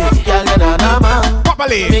 properly, girl, you na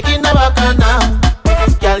properly, making the back and now,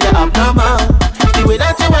 girl, you abnormal. The way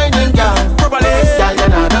that you whining, girl, properly, girl, you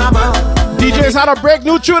na DJs had a break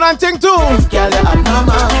new tune and thing too. Girl, you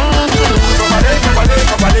abnormal.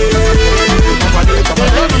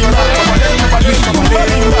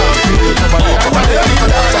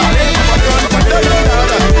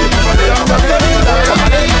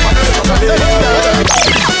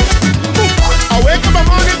 I wake up in the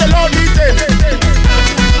morning, the Lord beating.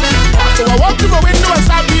 So I walk to my window and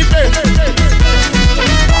start beating.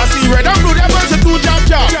 I see red and blue, they're going to do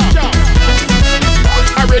job.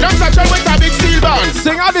 I read on section with a big steel band.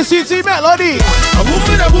 Sing out the CT melody. A boom,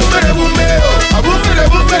 a boom, a boom, a boom, a boom, a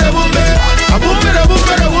boom, a boom, a boom, a boom,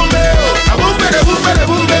 a boom, a boom, a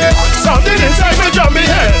boom. Something inside my jumpy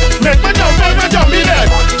head, make my jumpy head.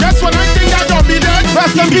 Just when I think that jumpy dead,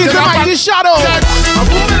 rest in peace, the mighty shadow. A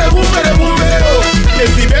boom, a boom, a boom,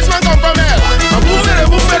 if the best man come from hell. A boom, a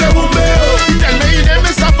boom, a boom, he tell me his name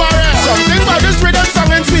is Sapphire. Something about this rhythm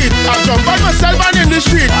song and sweet. I jump on myself and in the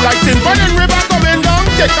street, like tin pan and river coming down.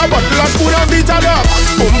 Take a bottle of spoon and beat it up.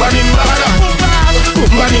 Boom, badim, bada, boom,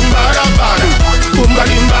 badim, bada, bada, boom,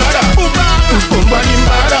 badim, bada, boom, badim,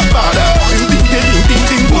 bada, bada. Ding, ding, ding, ding,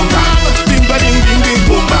 ding, boom, ding, ding, ding, ding,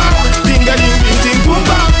 boom, ding, ding, ding, ding, boom,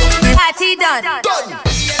 party done.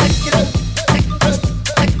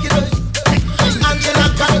 Angela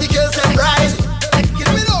got the girls and bride.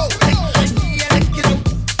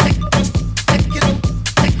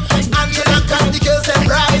 Angela got the girls and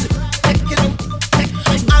bride.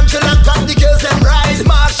 Angela got the girls and bride.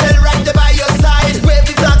 Marshall right there by your side. Wave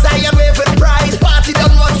the flags, I am waving pride. Party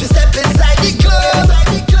done once we step inside the club.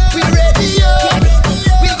 We ready up.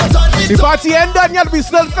 We got on the party ain't done yet. We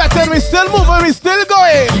still fetting, we still moving, we still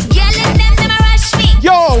going. Yeah, let them rush me.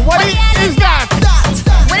 Yo, what is that?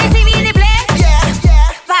 When they see me in the place,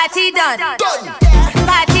 party done.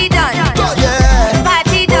 Party done. Party done.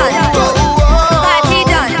 Party done. Party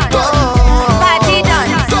done. Party done.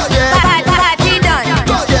 Party done.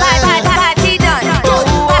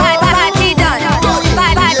 Party done.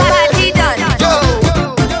 Party done.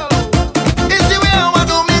 It's the way I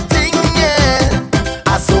do me thing, yeah.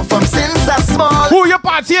 I saw from since I small. Who you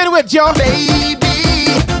partying with, yo? Baby,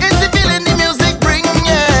 it's the feeling the music bring,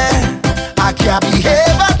 yeah. I can't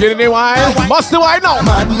behave. Get any wine? Must the wine now.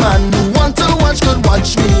 Madman who want to watch could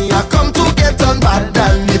watch me. I come to get on bad,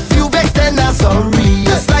 and if you vex then I'm sorry.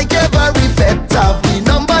 It's like every vet of the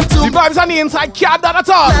number 2. The vibes on the inside can't done at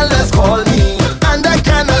all. Now let's call me, and I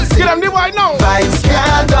cannot say. Get them the wine now. Vibes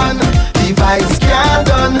can't done. The vibes can't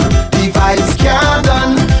done. The vibes can't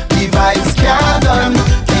done. The vibes can't done.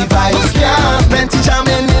 The vibes can't. Plenty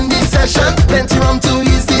jamming in the session. Plenty rum to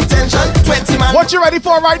ease the tension. 20 man. What you ready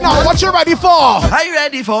for right now? What you ready for? Are you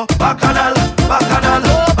ready for Bacchanal, Bacchanal,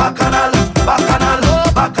 Bacchanal, Bacchanal,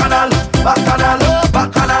 Bacchanal, Bacchanal,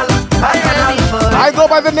 Bacchanal, Bacchanal? I go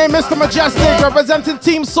by the name Mr. Mejustik, representing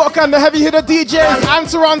Team Soca and the heavy hitter DJs and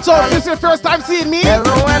Toronto. This is your first time seeing me?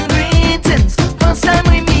 Hello and greetings, first time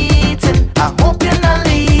we meeting. I hope you're not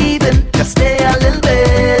leaving, just stay a little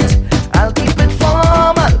bit. I'll keep it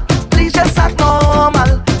formal, please just act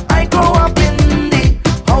normal. I grew up in the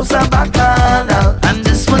house of Bacchanal, and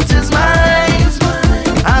this one is mine.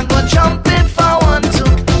 I go jump if I want to,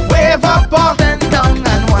 wave up, bend down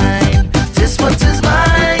and whine. This one is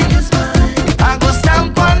mine. I go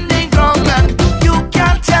stamp on the ground and you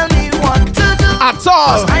can't tell me what to do. At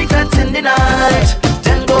all. I felt in the night,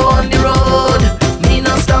 then go on the road. Me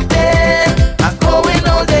no stopping, I'm going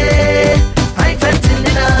all day. I felt in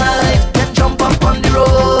the night, then jump up on the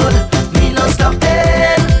road. Me no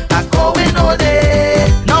stopping, I'm going all day.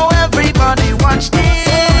 Now everybody watch this.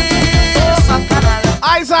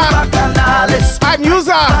 Bacchanalist, I'm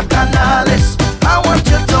user. Bacchanalist, I want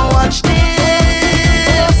you to watch this.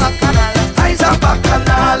 Eyes are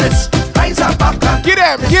Bacchanalist, eyes are Bacchanalist. Get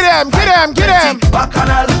him, get him, get him, get him.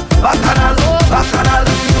 Bacchanal, Bacchanal, Bacchanal,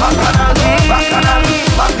 Bacchanal, Bacchanal,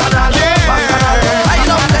 Bacchanal, Bacchanal. I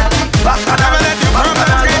love that. Bacchanal,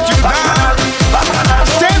 Bacchanal, Bacchanal, Bacchanal.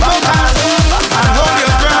 Stay focused and hold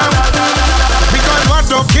your ground, because what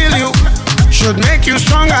don't kill you should make you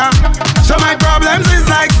stronger.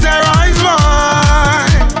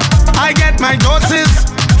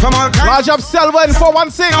 Large up Selwyn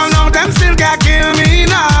 416. Oh no, them still can't kill me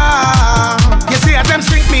now. You see, as them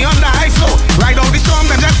sink me on the ice, so ride out the storm,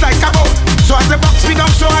 them just like a boat. So as the box me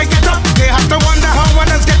down, so I get up. They have to wonder how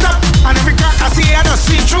others get up. And every crack I see, I just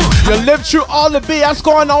see through. You live through all the BS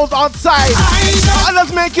going on outside. How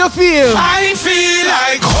does make you feel? I feel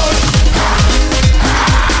like hood.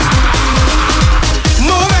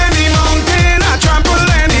 Move any mountain, I trample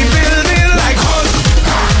any building like hood.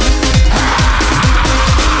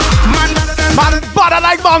 Man, butter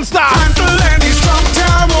like monster. Trample any strong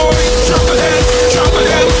tower. Trample them, trample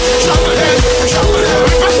them, trample them, trample them.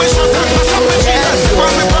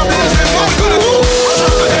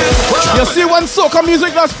 You see when soca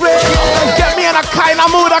music does play, just get me in a kind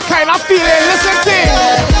of mood, a kind of feeling. Listen to it.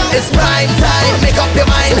 It's prime time, make up your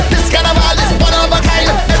mind. This carnival is one of a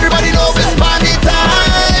kind. Everybody knows it's party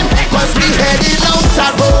time. Cause we heading out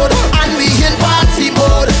that road and we in party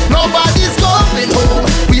mode. Nobody's going home,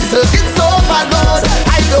 we still get so load.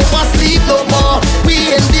 I don't want sleep no more.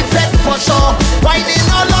 We in the fed for sure. Whining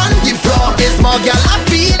all on the floor. It's more girl I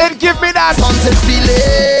feel. And give me that something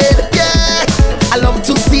feeling, yeah. I love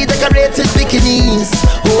to see decorated bikinis.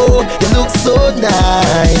 Oh, they look so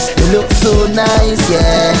nice. They look so nice,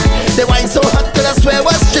 yeah. They wine so hot that I swear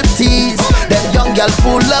was striptease. Them young girl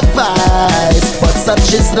full of vibes, but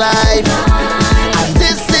such is life. And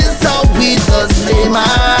this is how we does play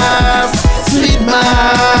mass. Sweet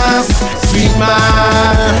mass, sweet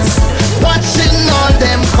mass. Watching all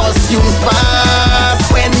them costumes pass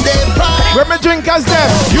when they pass. Where my drinkers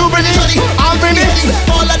there? You believe? I'm believe.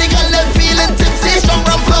 All of the girls them feeling tipsy, strong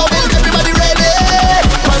rum flowing, everybody ready.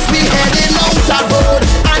 Cause we heading out that road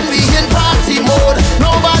and we in party mode.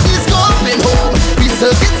 Nobody's going home, we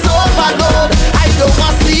still get so overload. I don't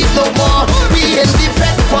want sleep no more, we in the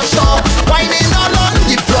fed for sure. Whining all on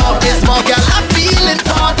the floor, this more girl I'm feeling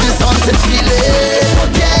for this haunted feeling.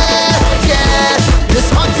 Yeah, yeah, this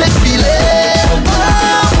haunted feeling.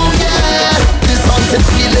 Oh yeah, this haunted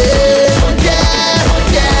feeling. Yeah,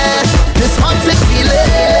 yeah, this haunted feeling.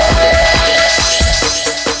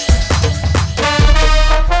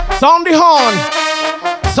 Sound the horn.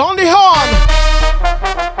 Sound the horn.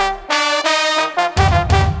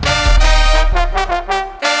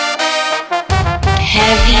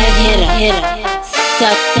 Heavy hitter.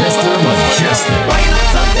 Suck the Why not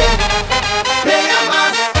something? Play a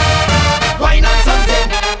mass. Why not something?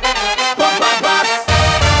 Bump a bass.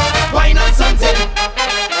 Why not something?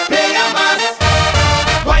 Play a mass.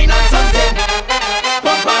 Why not something?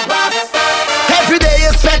 Bump a bass. Every day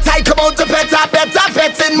is sweat, I come out to better,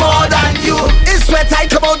 fetting more than you. It's sweat, I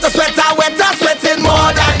come out to sweater, wetter, sweating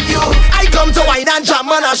more than you. I come to wine and jam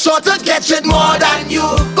and I short to catch it more than you.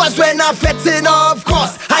 Cause when I'm fetting, of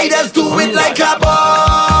course, I just do it like a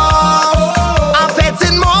boss. I'm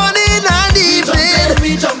fetting morning and evening.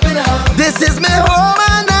 This is my home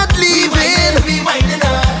and not leaving.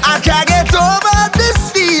 I can't get over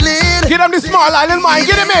this feeling. Get them the small island mind,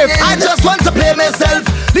 get him in. I just want to play myself.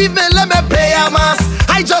 Leave me, let me play a mass.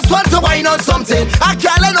 I just want to wine on something. I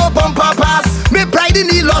can't let no bumper pass. Me pride in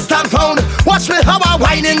the lost and found. Watch me how I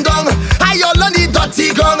whining down. I all on the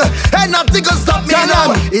dirty gun. And nothing can stop me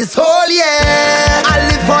now. It's whole year. I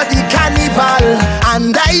live for the carnival.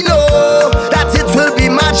 And I know that it will be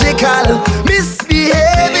magical.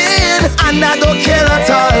 Misbehaving and I don't care at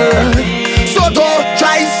all. So don't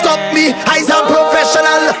try stop me. I'm a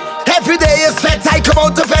professional. Every day is sweat, I come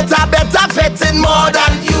out to better, fetting more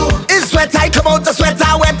than you. It's sweat, I come out to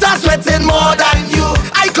sweater, wetter, sweating more than you.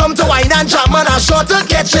 I come to wine and jam and I short to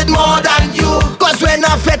catch it more than you. Cause when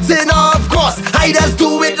I'm fetting, of course, I just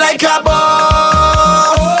do it like a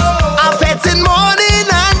boss. I'm fetting morning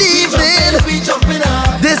and evening.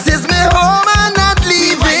 This is my home and not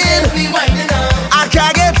leaving. I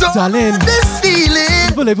can't get over this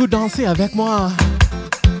feeling. Voulez-vous danser avec moi?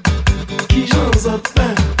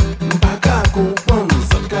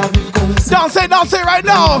 Dansez, dansez right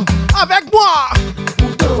now, avec moi.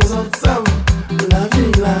 La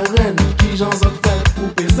vie, la reine, qui j'en sais faire pour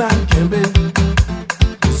pésan kembe.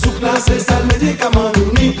 Sous place et sale médicament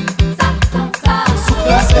uni. Sous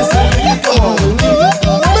place et sale médicament uni.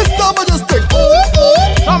 Mr. Mejustik.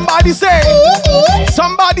 Somebody say.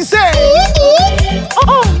 Somebody say.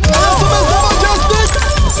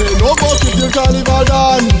 Say no more to the carnival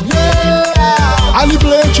done. Yeah. And the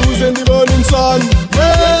plane shoes in the burning sun.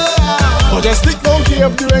 Yeah. But just stick down here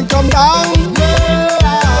if the rain come down. Yeah.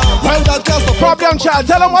 Well, that cast the problem, child.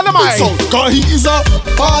 Tell him what am I? So, cause he is a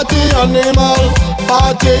party animal.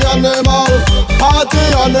 Party animal. Party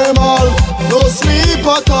animal. No sleep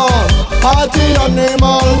at all. Party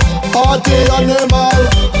animal. Party animal.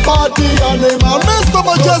 Party animal. Mr.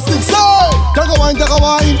 Mejustik, so take a wine, take a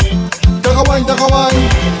wine. a wine, take a wine.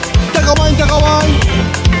 Take a wine, take a wine.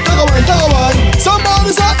 Take a wine, take a wine.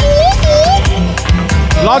 Somebody say, ooh,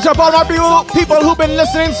 ooh. Large up all my people who've been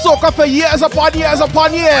listening soca for years upon years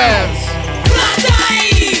upon years.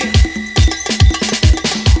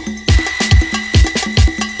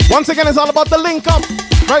 Once again, it's all about the link up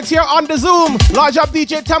right here on the Zoom. Large up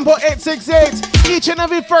DJ Tempo 868 each and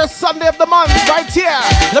every first Sunday of the month right here.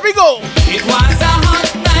 Let me go. It was a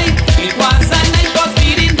hot night. It was a night for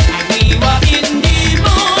speeding, and we were in the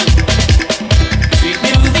mood. Sweet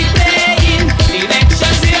music playing,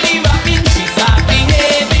 selections really rocking. She started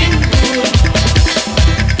behaving good.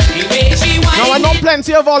 The way she whined. Now I know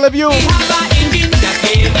plenty of all of you.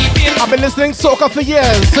 I've been listening soca for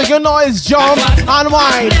years, so you know it's jump and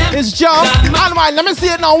wine. It's jump and wine. Let me see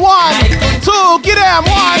it now. 1, 2, get them.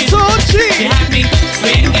 1, 2, 3.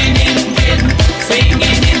 Swinging engine, swinging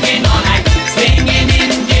engine all night. Swinging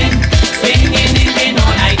engine, swinging engine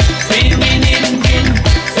all night. Swinging engine,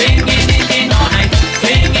 swinging engine all night.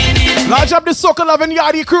 Swinging engine. Large up the soca loving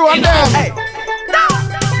Yardie crew and them. Hey.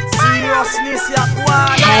 Seriousness,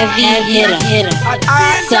 heavy hitter,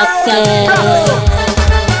 sucker.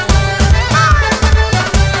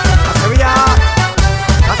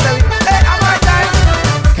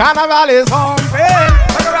 Carnival is pumping,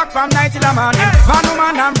 like a rock from night till the morning. Man,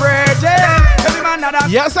 woman, and bridging. Every man that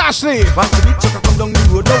yes, Ashley. But the big chucker come down the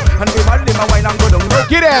road now, and everybody them a wine and go down low.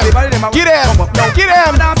 Get them, get them, get them, get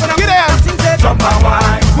them. Jump and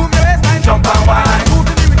wine, move your waistline, jump and wine, move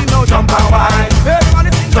to the rhythm now, jump and wine. Everybody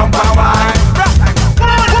sing, jump and wine.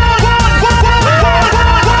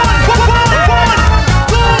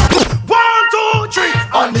 1, 2,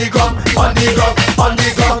 3, on the ground, on the ground, on the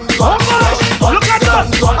ground. Look at us!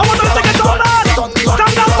 I want us to get on that!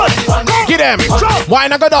 Stand up! Get them! Why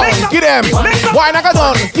not go down? Get them! Why not go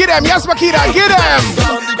down? Get them! Yes, Makita, get them!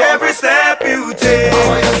 Every step you take,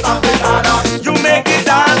 you make it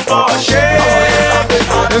dance for shame.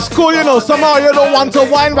 It's cool, you know, somehow you don't want to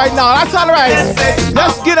whine right now. That's alright.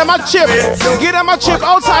 Let's get them a chip. Get them a chip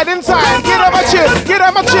outside inside. Get them a chip. Get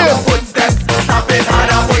them a chip. Footsteps, stop it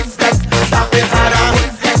harder. Footsteps, stop it harder.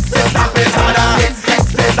 Stop it harder.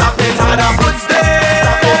 Stop it harder.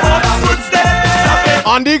 Footsteps.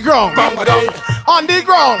 On the ground. On the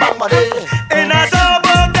ground. In a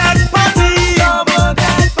double dance party.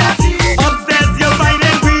 Upstairs you're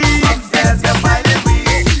finding we.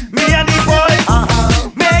 Me and the boys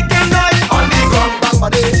making noise on the ground.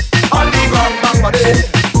 On the ground.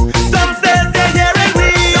 Some says they're hearing we.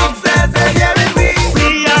 Me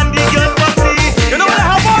and the girls must see. You know what I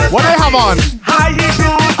have on? What I have on? High heel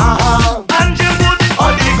shoes. And gym boots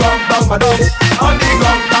on the ground. On the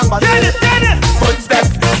ground. Get it. Footsteps,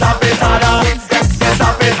 stop it harder.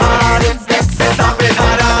 Stop it harder. Stop it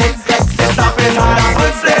harder. Stop it harder.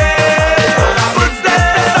 Footsteps,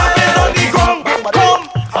 stop it on the ground.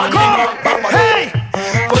 Come, hey.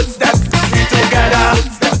 Footsteps, we together.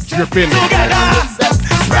 Dripping. Together.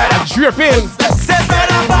 Spread up. Dripping. Step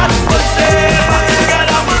better, but footsteps.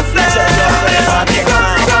 Together, footsteps. On the ground.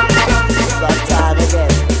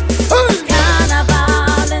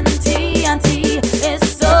 Carnival and TNT is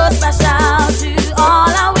so special to all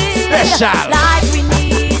our we. Special. Like we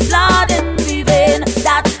need blood in the vein.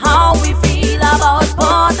 That's how we feel about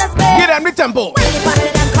Port of Spain. Get them the tempo. When the party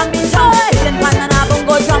them come in joy, then pan and a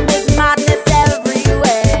bongo drum is madness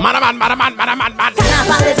everywhere. Man.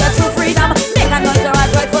 Carnival is your true freedom. Make a noise or a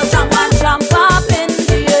joyful jump and jump up in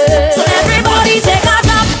the air. So everybody take a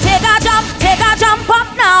jump, take a jump, take a jump up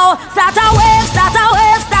now. Start a wave, start a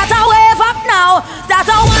wave, start a wave up now. Start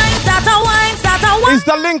a wine, start a wine, start a wine. Is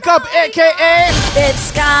the link up, aka?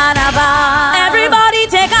 It's Carnival. Everybody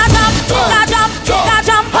take a jump, take a jump, take a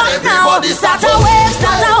jump up now. Start a wave,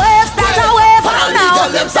 start a wave, start a wave up now.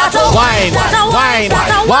 Start a Wine, start a wine,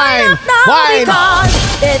 start a wine, up now wine. because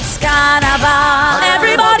it's Carnival.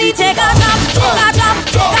 Everybody take a jump, take a jump,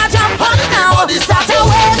 take a jump up now. Start a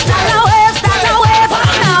wave, start a wave, start a wave up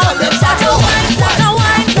now. Start a wine, start a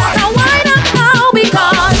wine, start a wine up now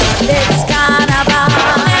because it's Carnival.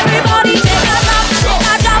 Everybody take a jump, take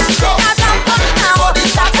a jump, take a jump up now.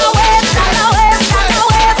 Start a wave, start a wave, start a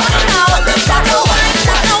wave up now. Start a wine,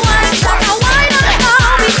 start a wine, start a wine up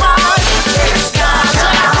now because it's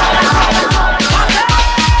Carnival.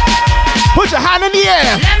 Put your hand in the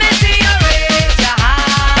air. Let me see you raise your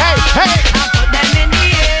hand. Hey, hey. And put them in the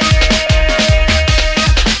air.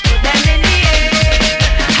 Put them in the air.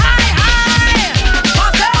 High.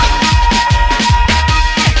 What's up?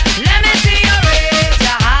 Let me see you raise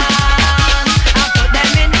your hand. And put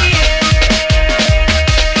them in the air.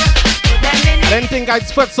 Put them in the I didn't think I'd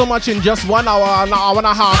sweat so much in just 1 hour, an hour and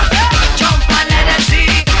a half. Jump and let us see.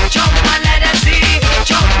 Jump and let us see.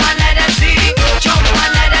 Jump and let us see.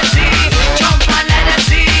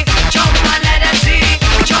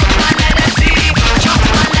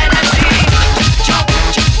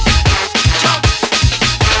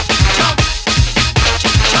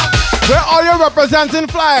 representing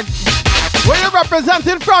flag? Where you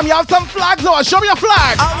representing from? You have some flags or show me your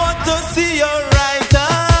flag. I want to see your right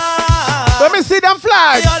hand. Let me see them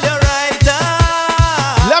flags. Your right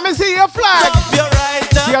hand. Let me see your flag. Your right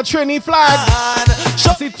hand. See your Trini flag.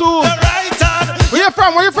 See two. Your right hand. Where you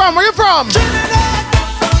from? Where you from? Where you from? Trinidad.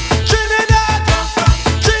 Trinidad.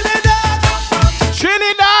 Trinidad.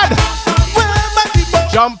 Trinidad. Where my people?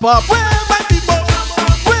 Jump up. Where my people?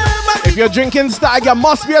 Where my people? If you're drinking stag, you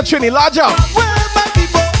must be a Trini. Large up. Where my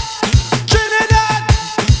people? Trinidad.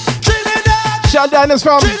 Trinidad. Sheldon is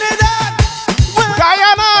from Trinidad.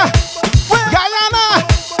 Guyana. Guyana.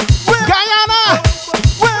 Guyana.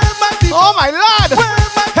 Where my people? Oh my Lord.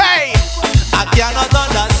 Hey. I cannot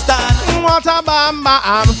understand. What a bam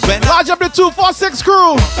bam. Large up the 246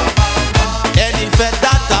 crew. Any fed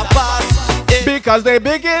that a pass. Because they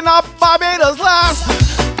bigging up Barbados last.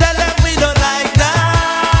 Tell them we don't like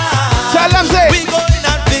that. Tell them say we going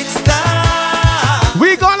and fix that.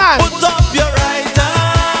 We gonna put up your right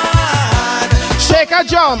hand. Shake a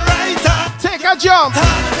jump. Right hand. Take a jump.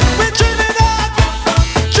 We Trinidad.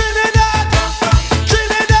 Trinidad.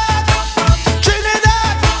 Trinidad.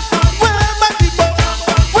 Trinidad. Where my people?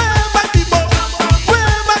 Where my people?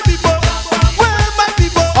 Where my people? Where my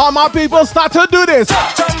people? All my people start to do this.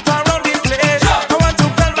 Jump around the place. I want to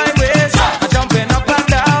bend my waist. I'm jumping up and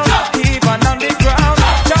down, even on the ground.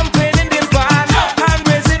 Jumping in the van and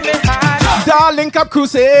raising my hand. Down link up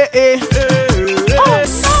crusade.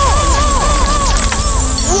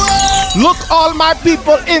 Look, all my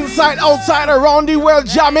people inside, outside, around the world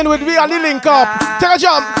jamming with me on the link up. Take a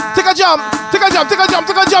jump, take a jump, take a jump, take a jump,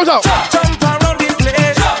 take a jump. Jump around the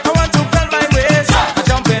place. I want to bend my waist. I'm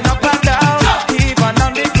jumping up and down, even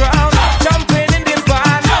on the ground. Jumping in the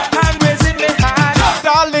van and raising my hand.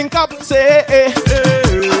 Down link up, say.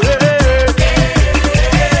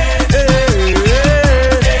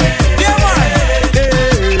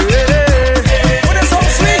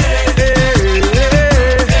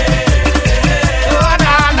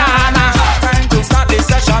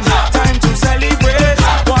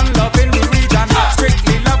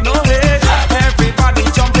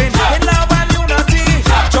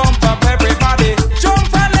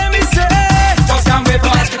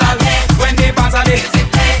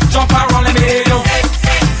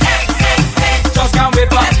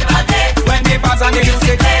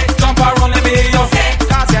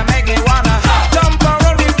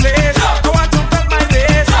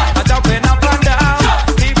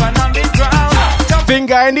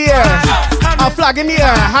 Finger in the air, a flag in the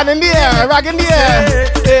air, hand in the air, rag in the air.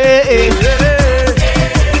 Hey,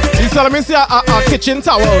 hey. So let me see a kitchen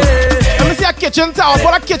towel. Let me see a kitchen towel.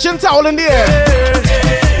 Put a kitchen towel in the air.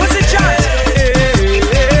 What's the chant?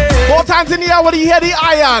 4 times in the air. What do you hear? The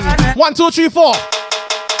iron. 1, 2, 3, 4.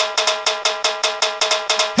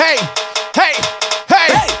 Hey, hey,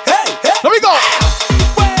 hey, hey, hey. Let me go.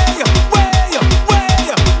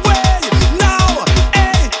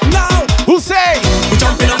 Who say? We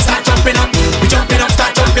jumping up, start jumping up. We jumping up,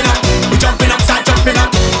 start jumping up. We jumping up, start jumping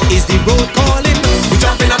up. Is the road calling? We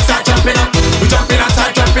jumping up, start jumping up. We jumping up,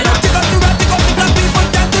 start jumping up. Take up the road, take up the black people,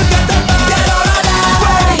 get to get up. Get out of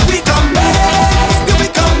there. We come back. Still we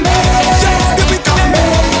come back. Still we come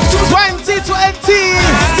back. 2020.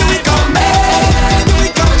 Still we come back. Still we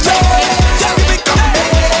come back. Still we come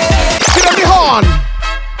back. Give them the horn.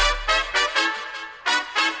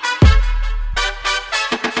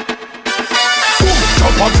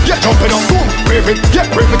 Jump up, get jumping up, boom, brave it, get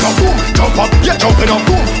brave it up, boom. Jump up, get jumping up,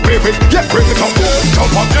 boom, brave it, get brave it up, boom.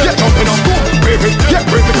 Jump up, get jumping up, boom, brave it, get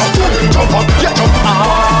brave it up, boom. Jump up, get jump.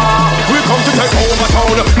 We come to take over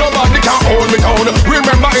town. Nobody can hold me down.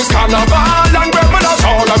 Remember it's carnival and criminals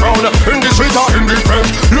all around. In the street or in the front.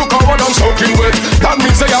 Look how I'm soaking wet. That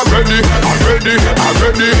means they are ready. I'm ready. I'm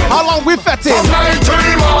ready. How long we fetting? From 9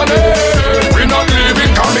 till morning. We not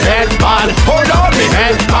leaving 'cause me head bad. Hold on, me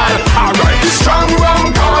head bad. Alright, this strong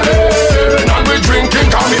rum calling. And we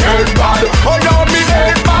drinking 'cause me head bad. Hold on, me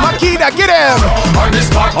head bad. Makita, get him. On the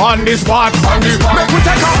spot. On the spot. On the spot. Make we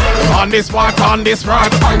take her. On the spot. On the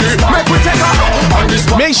spot. On the spot. Make we take her. On the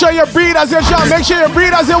spot. Make sure you breathe as you jump. Make sure you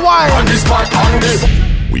breathe as you whine. On the spot. On the spot.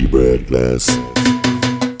 We breadless.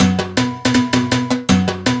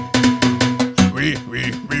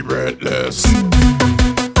 We breadless.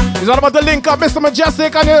 It's all about the link up, Mr.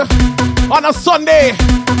 Mejustik, on a Sunday.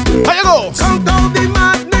 How you go? Count out the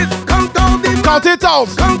madness. Count out the Count it out.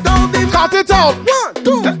 Count out the Count it out. 1,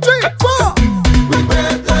 2, 3, 4. We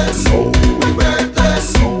breadless. We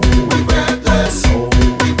breadless. We breadless.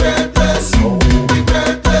 We breadless. We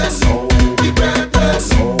breadless. We breadless.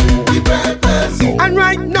 We breadless. And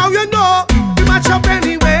right now you know we match up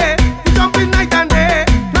anyway. We jumping night and day.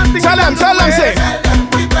 Tell them, say.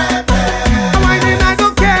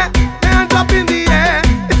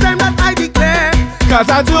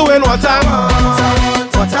 I'm doing what I want.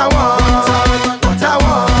 What I want. What I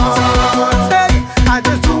want. Hey, I'm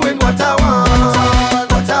just doing what I want.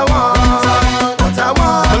 What I want. What I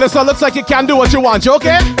want. Melissa, looks like you can do what you want. You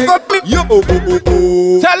okay? Yo.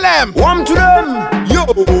 Tell them. Warm to them. Yo.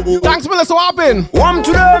 Thanks, Melissa. What happened? Warm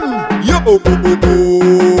to them. Yo.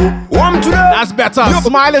 Warm to them. That's better. Yo.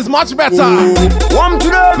 Smile is much better. Warm to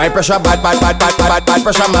them. My pressure bad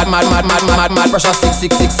pressure mad pressure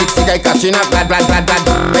sick I catching up bad my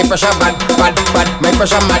pressure bad my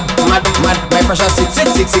pressure mad my pressure sick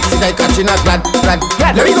I catching up bad.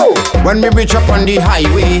 Let me go. When we reach up on the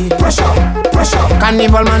highway, pressure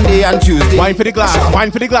Carnival Monday and Tuesday. Wine for the glass,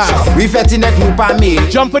 wine for the glass. We fetting that new me.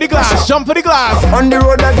 Jump for the glass, jump for the glass. On the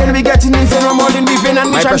road again we getting insane, I'm all in beefing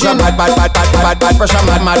and my pressure bad pressure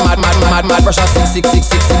mad pressure sick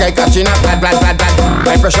I catching up bad.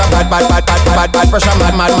 My pressure bad pressure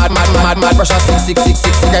mad pressure sick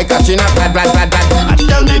I catching up bad.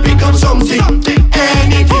 Tell me pick up something,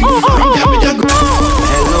 anything. Hello,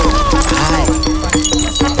 hi.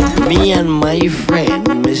 Me and my friend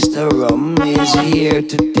Mr. Rum is here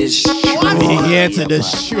to destroy. We're here to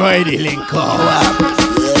destroy the link up.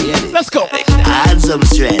 Let's go. I had some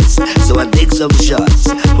stress, so I take some shots.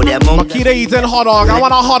 But Makita eating hot dog. I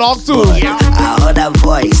want a hot dog too. I heard a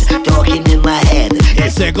voice talking in my head. He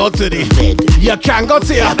said, go to the bed. You can't go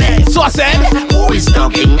to your bed. So I said, who is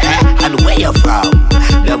talking and where you from?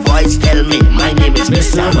 The voice tell me, my name is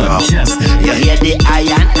Mr. Rum. You hear the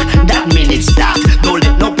iron? That means it's start. Don't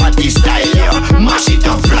let nobody style you. Mash it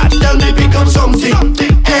up flat. Tell me pick up something,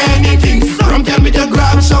 anything. From tell me to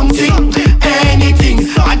grab something, anything.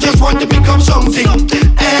 I just want to pick up something,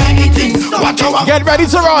 anything. Watch out. Get ready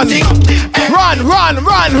to run. Run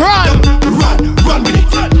with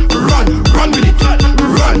it. Run with it.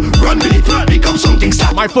 Run with it. Pick up something.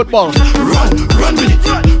 Stop. My football. Run with it.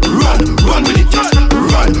 Run with it.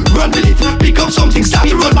 Run with it. Pick up something. Stop.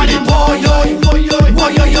 Run with it. Boy yo.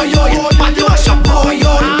 Party wash up. Boy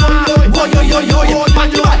yo. Party wash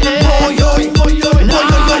up. Boy yo.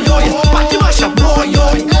 Party wash up. Boy yo.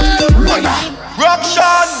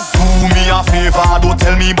 Ruction. Do me a favor. Don't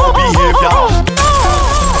tell me about behavior.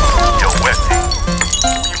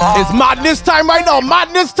 It's madness time right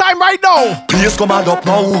now. Please come and up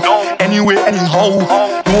now. Anyway, anyhow.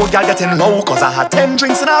 No girl getting low, cause I had 10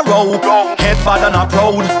 drinks in a row. Head bad and a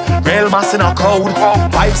proud. Real mass in a crowd.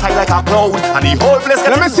 Vibes high like a cloud. And the whole place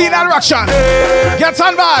Let me see that Ruction. Get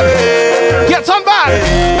on bad. Get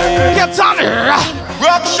on.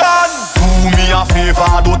 Ruction. Do me a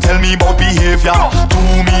favor, don't tell me about behavior. Do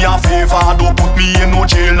me a favor, don't put me in no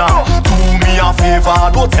jail now. Do me a favor,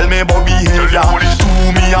 don't tell me about behavior. Do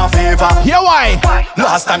me a favor. Here why?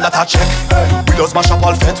 Last time that I check, we just mash up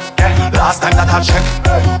all fit. Last time that I check,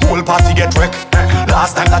 whole party get wrecked.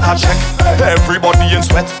 Last time that I check, everybody in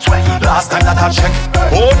sweat. Last time that I check,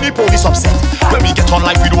 only police upset. When we get on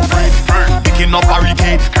like we don't afraid, picking up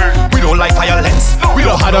barricade. We don't like violence. We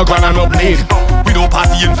don't have no gun and no blade. We don't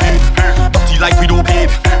party in vain. Dirty like we don't babe.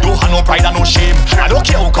 Don't have no pride and no shame. I don't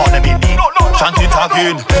care who call them in name. Chant it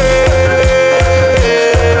again.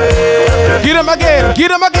 Get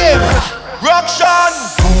him again. Ruction.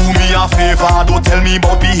 Do me a favor, don't tell me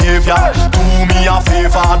about behavior. Do me a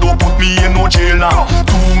favor, don't put me in no jail now.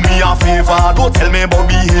 Do me a favor, don't tell me about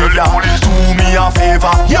behavior. Do me a favor.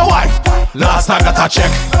 Yeah, why? Last time that I check,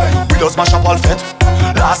 we just mash up all fit.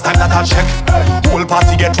 Last time that I check, whole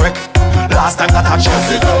party get wrecked. Last time that I check,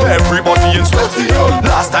 everybody in sweat.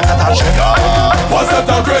 Last time that I check, one set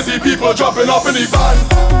of crazy people jumping up in the van.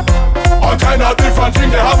 All kind of different things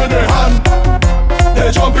they have in their hand. They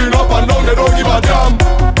jumping up and down, they don't give a damn.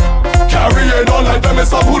 Carrying on like them is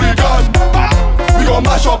some hooligan. We gon'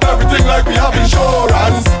 mash up everything like we have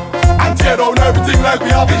insurance, and tear down everything like we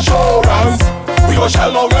have insurance. We gon'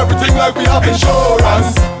 shell out everything like we have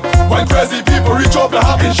insurance. When crazy people reach up, they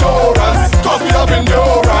have insurance, cause we have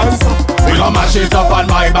endurance. We gon' mash it up on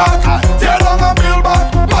my back, tear down and build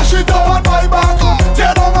back. Mash it up on my back,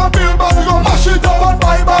 tear down and build back. We gon' mash it up on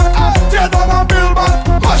my back, tear down and build back.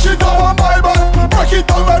 Mash it up on my back, break it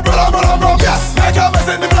down like blah. Yes, make a mess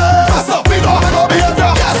in the place. Pass up, we don't have no behavior.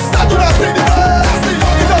 Yes, that do not see the place. Yes, the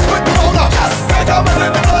young just with the powder. Yes, make a mess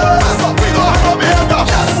in the place. Pass up, we don't have no behavior.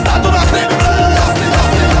 Yes, that do not see the place. Yes, the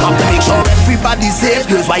young have to make sure everybody's safe.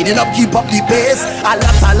 Girls winding up, keep up the pace. A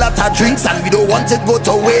lot of drinks and we don't want it go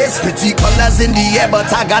to waste. Pretty colors in the air, but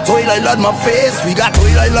I got oil on my face. We got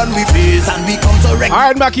oil on my face and we come to wreck.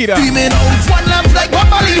 Alright, Makita. Screaming out, one lamps like one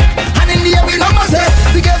body. And in the air we love myself.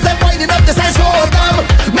 The girls them winding up the size for them.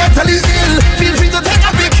 Mentally ill, feel free to take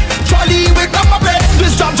a pic. Trolley with number plate.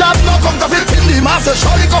 This job no come to fit in the master,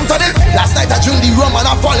 surely come to it. Last night I drink the rum and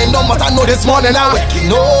I falling down, but I know this morning I'm waking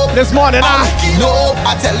up. This morning I'm waking up.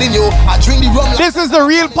 I'm telling you, I drink the rum. This is the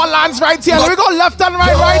real Palans right here. We go left and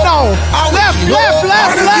right right now. Left.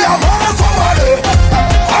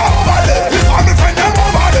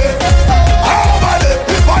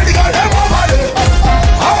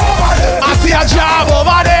 I see a job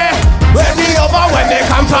over there. Ready over when they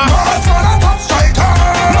come to.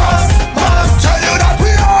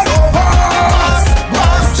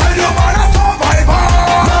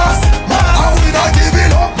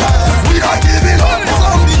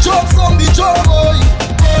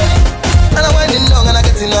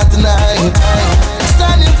 Tonight,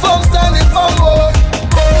 standing firm, boy.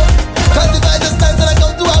 Cause if I just stand, then I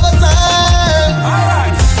come to have a time.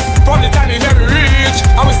 Alright, from the time you never reach,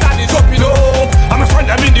 I was standing up, you know. I'm a friend,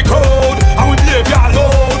 I'm in the code. I would leave you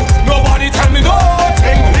alone. Nobody tell me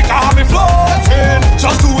nothing. We can have me floating.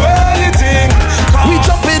 Just do anything. We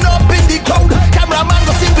jumping up in the crowd. Cameraman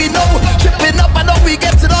go see we know. Tripping up and up we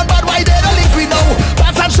get it on, but why they don't leave we know.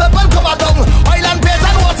 Pants and shirt will cover down. Oil and paint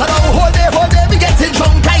and water down. Hold day, we getting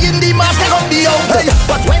drunk. In the master on the out.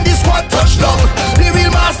 But when the squad touch down, the real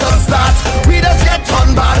master starts. We just get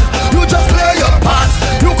turned bad. You just play your part.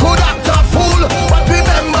 You could act a fool, but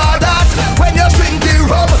remember that when you drink the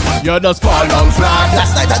rum, you just fall down flat.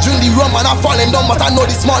 Last night I drink the rum and I'm falling down, but I know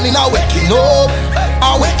this morning I'm waking up.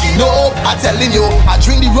 I'm telling you, I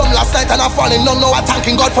drink the rum last night and I'm falling down. Now I'm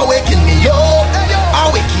thanking God for waking me up. I'm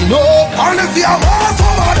waking up. And if you're mass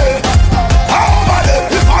over there, over there,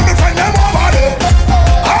 if I'm the friend them over there,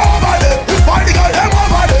 over there, if I the girl them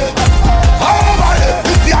over there, over there,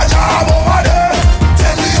 if your job over there,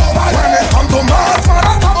 tell me over there. When it come to mass, man,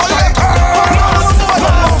 I top striker.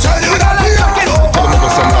 Tell you that we are over.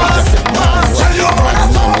 Tell you man, I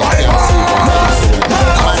survivor.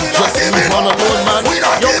 We not giving up, we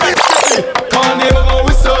not giving up. Can't never go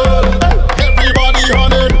whistle. Everybody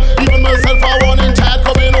on it, even myself I want in chat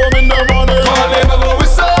coming home in the morning. Can't never go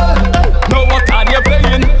whistle. Know what card you're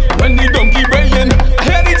playing when the donkey braying. I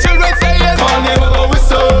hear the children saying, can't never go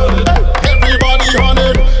whistle. Everybody on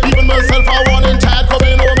it, even myself I want in chat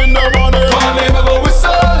coming home in the morning. Can't never go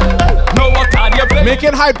whistle. Know what card you're playing.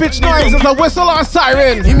 Making high pitched noise is a whistle or a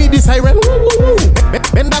siren. Give me the siren.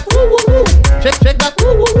 Bend that. Check that.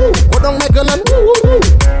 Go down my girl and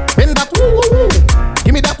bend that.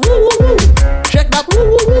 Give me that. Check that.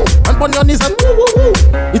 And on your knees and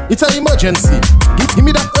it's an emergency. Give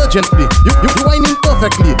me that urgently. You whining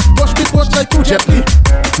perfectly. Push me like too gently.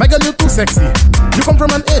 My girl, you too sexy. You come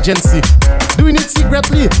from an agency. Doing it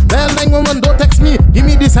secretly. Dial 911, don't text me. Give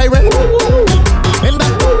me the siren. Bend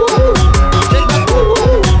that. Check that.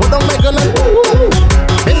 Go down my girl and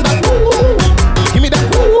bend that. Give me that.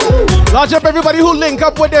 Large up everybody who link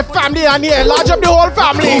up with their family and here. Large up the whole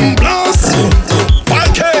family.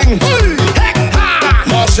 King,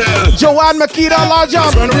 Marcel, Joanne Makita, large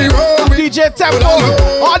up. DJ Tempo,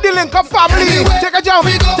 all the link up family. Take a jump.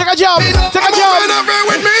 With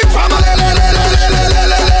me, family.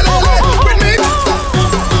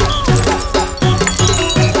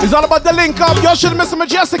 It's all about the link up. You should miss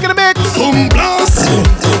Mejustik in the mix. Boom blast,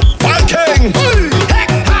 King,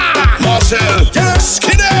 Marcel,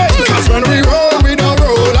 Skinny. Cause when we roll, we don't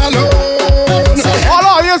roll alone. All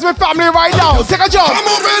on, here's my family right now. Take a jump. I'm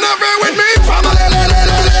moving every with me, family.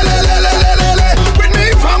 With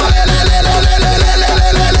me, family.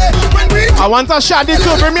 I want a shandy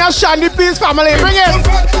too. Bring me a shandy, please, family. Bring it.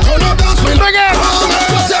 Bring it.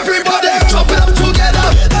 Cause everybody jump it up together.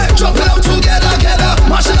 Jump it up together, together.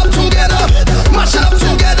 Mash it up together. Mash it up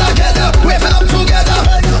together, together. Wave it up together.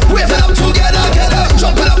 Wave it up together, together.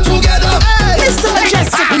 Jump it up together. Mr.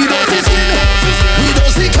 Mejustik. We don't see skin. We don't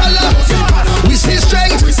see color. We see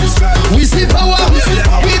strength. We see power.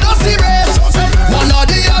 We don't see race. One or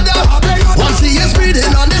the other. Once he is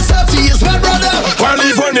breathing on this earth, he is my brother. Well,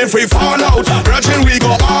 even if we fall out, Virgin, we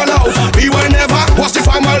go all out. We will never watch the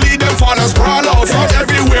family, them fathers brawl out. From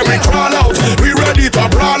everywhere we crawl out, we ready to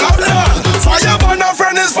brawl out. Fire burn our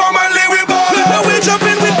friend is family, we ball out. Now we jump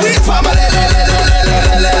in with we family.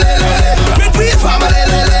 With we family.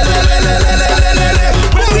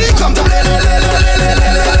 When we come to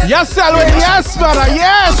yes, Selwyn, yes, brother,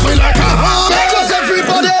 yes. we like a home. Because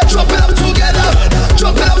everybody jump it up together.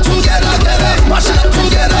 Jump it up together, together. Mash it up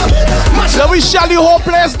together. Mash it So we shall the whole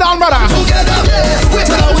place down, brother. together. Wait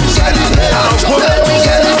till we shall it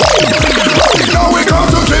together. Now we come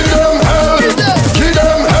to kingdom hell.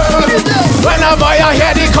 Kingdom hell. Whenever you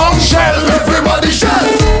hear the conch shell, Everybody shall.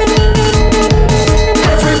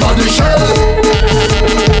 Everybody shall.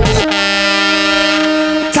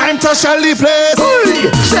 Time to shall the place.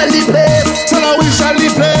 Shall the place. So now we shall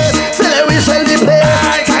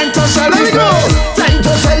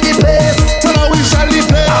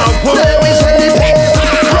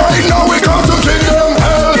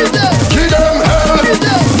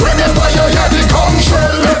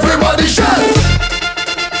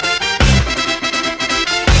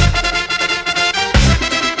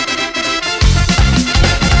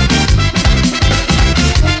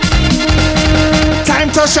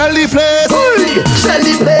shell the place. Shell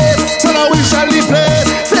the place. So now we shell the place.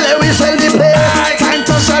 Say we shell the place. Time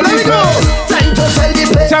to shell the place. Time to shell the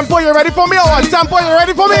place. Tempo, you ready for me or what? Tempo, you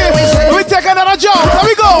ready for me? We take another jump. Here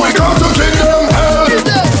we go. We come to give them hell.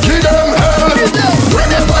 Give them hell.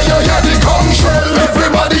 Whenever you hear the conch shell,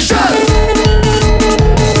 everybody shell.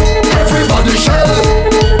 Everybody shell.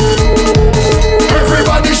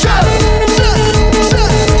 Everybody shell.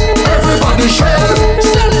 Everybody shell.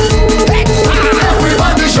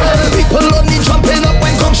 Everybody shell. People only jumping up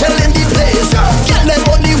when conch shell in the place. Get them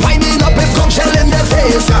only winding up if conch shell in their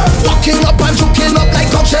face. Walking up and juking up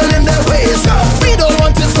like conch shell in their waist. We don't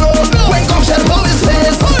want it slow when conch shell blow his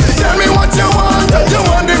face. Tell me what you want. You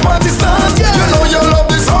want the party start. You know you love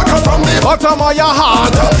this soccer from the bottom of your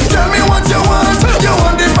heart. Tell me what you want. You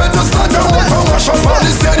want the fight to start. You want to rush up on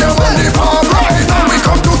the stadium and the park. Right now we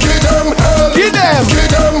come to give them hell. Give them. Give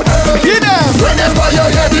them hell. Give them. Whenever you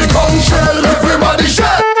hear the conch shell, everybody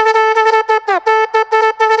shell.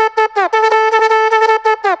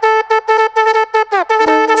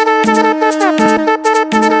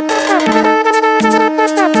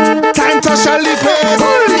 Time to shell the place.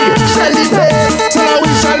 Shell the place. So now we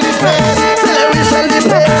shell the place. Say we shell the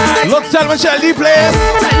place. Look, tell me shell the place.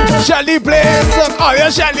 Shell the place. Look, oh,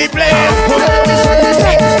 you shell the place.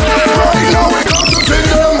 Right now we come to give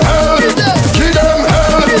them hell. Give them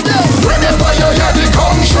hell. Whenever you hear the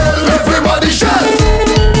conch shell, everybody shell.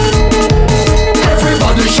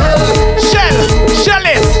 Everybody shell. Shell. Shell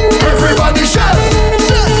it. Everybody shell.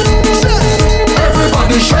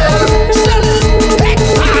 Everybody shell.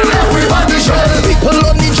 Everybody shell. People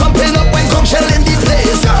only jumping up when conch shell in the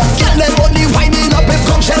place. Get them only winding up if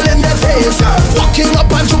conch shell in their face. Walking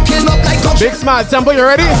up and juking up like conch. Big smile, Tempo, you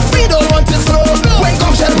ready? We don't want it slow when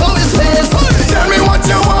conch shell blow his face. Tell me what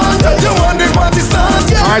you want. You want the party start.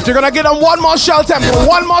 Alright, you're gonna get them one more shell, Tempo.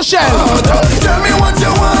 One more shell. Tell me what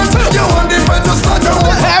you want. You want the fight to start.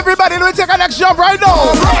 Everybody, let me take our next jump right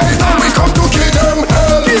now. Right now we come to give them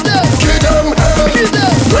hell. Give them hell.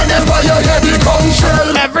 Whenever you hear the conch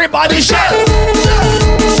shell, everybody shell.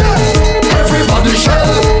 Everybody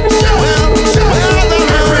shell.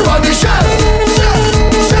 Everybody shell.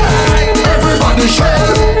 Everybody shell.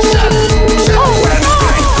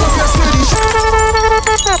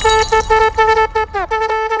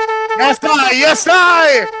 Yes,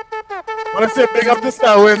 I. Wanna say big up to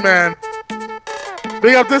Starwin, man.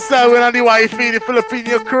 Big up to Starwin and the YF, the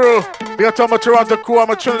Filipino crew. Big up to my Toronto crew, I'm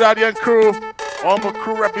a Trinidadian crew. All my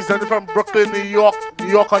crew represented from Brooklyn, New York,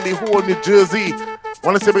 and the whole New Jersey.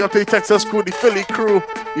 Wanna say big up to the Texas crew, the Philly crew,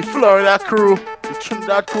 the Florida crew, the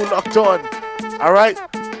Trinidad crew locked on. Alright?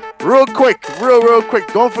 Real quick.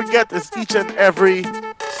 Don't forget it's each and every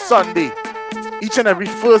Sunday. Each and every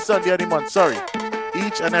first Sunday of the month, sorry.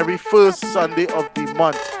 Each and every first Sunday of the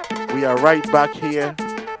month. We are right back here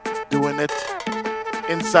doing it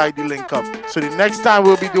inside the link up. So the next time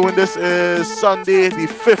we'll be doing this is Sunday the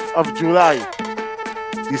 5th of July.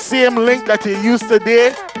 The same link that you used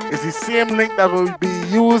today is the same link that will be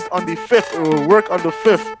used on the 5th. It will work on the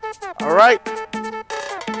 5th. Alright?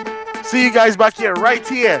 See you guys back here, right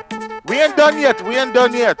here. We ain't done yet.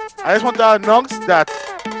 I just want to announce that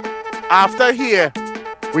after here,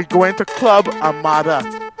 we're going to Club Armada.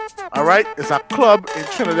 Alright? It's a club in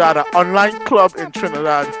Trinidad, an online club in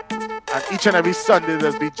Trinidad. And each and every Sunday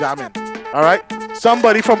there'll be jamming. Alright?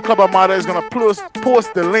 Somebody from Club Armada is going to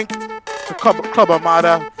post the link to Club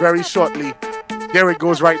Armada very shortly. There it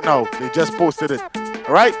goes right now. They just posted it.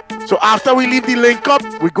 Alright? So after we leave the link up,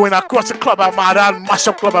 we're going across the Club Armada and mash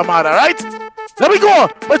up Club Armada. Alright? Let me go.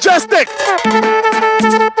 Mejustik.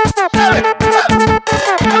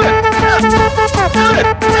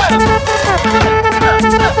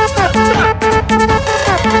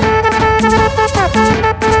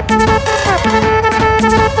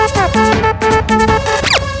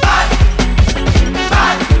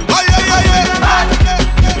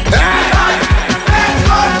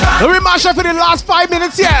 Let me mash up for the last 5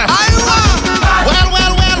 minutes here. Well.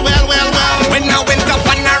 When I went up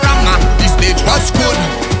Panorama, the stage was good.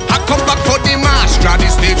 I come back for the Master, the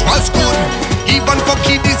stage was good. Even for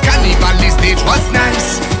Kiddies Carnival, the stage was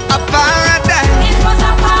nice. A paradise. It was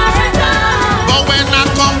a paradise. But when I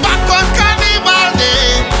come back on Carnival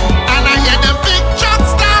Day, and I hear the big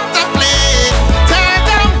trucks start to play, tell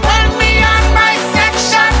them when me and my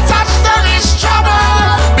section touch, there is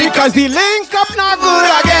trouble. Because the link up not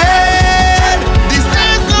good again. The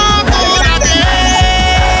stage not good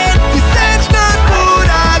again. The stage not good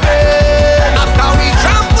again. After we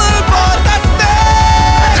trample for the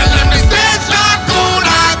stage, tell them the stage not good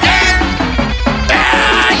again.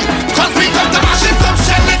 Hey, 'cause we come to mash it up,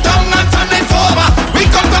 shell it down and turn it over. We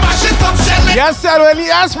come to mash it up, shell it. Yes, sir. gentlemen,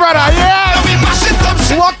 yes, brother, yes.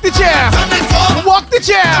 Walk the chair. Walk the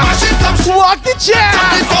chair. Walk the chair.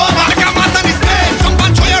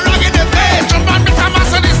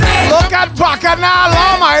 Look at Bacchanal,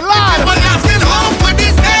 oh my lord. How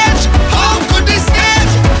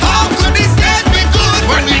could this stage be good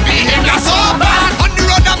when we behave so bad? On the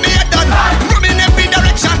road that me had done, running every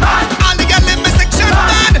direction. All the girls in my section,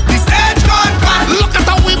 man. The stage gone bad. Look at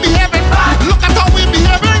how we behaving. Look at how we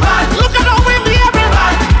behaving. Look at how we behaving.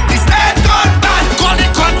 The stage gone bad. Call the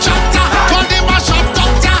contractor, call the mashup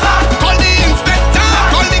doctor, call the inspector,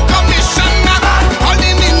 call the commissioner, call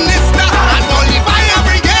the minister, and call the fire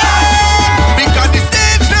brigade. Because the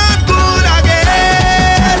stage not good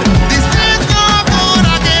again. The stage not good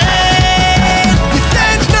again. The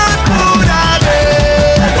stage not good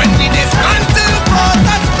again. When we dismantle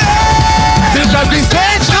protest stage, because the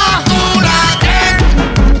stage not good again.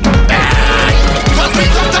 Cause we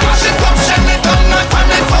come to mash it up, shell it up, not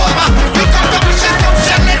turn it over. We come to mash it up,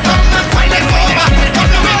 shell it up, not turn it over. Come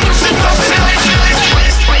to mash it up, shell it, shell it, shell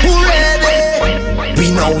it. Who ready? We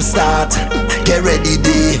now start. Get ready,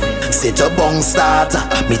 day. Set a bong start.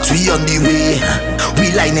 Me three on the way.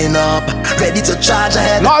 We lining up, ready to charge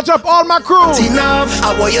ahead. Large up all my crew. Enough.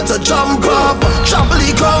 I want you to jump up, trample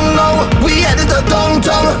the ground now. We headed to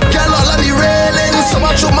downtown. Girl all on the railing. So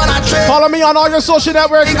much woman I train. Follow me on all your social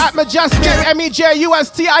networks at Mejustik,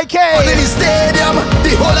 Mejustik. On in the stadium,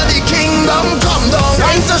 the whole of the kingdom come down.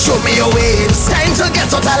 Time to show me your waves. Time to get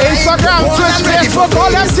out of line. Instagram, Twitch, Facebook, all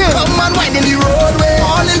them things. Come and wind in the roadway,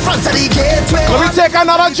 all in front of the gateway. Let me take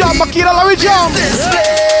another jump, Makita, let me jump.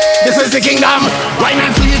 This is the kingdom. Wine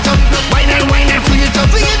and free it up, wine and free it up,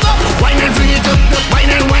 free it up, wine and free it up, wine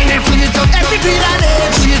and free it up. Every beat and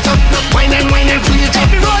age, free it up, wine and free it up.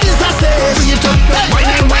 Every road is a stage, free it up, wine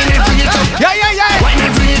and free it up. Yeah, yeah, yeah. Wine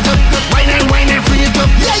and free it up, wine and free it up.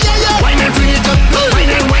 Yeah, yeah, yeah. Wine and free it up,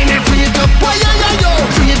 wine and free it up. Why, yeah, yeah, yo.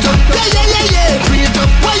 Free it up, yeah, yeah, yeah, yeah. Free it up,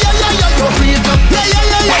 why, yeah, yeah, yeah, yo. Free it up, yeah, yeah,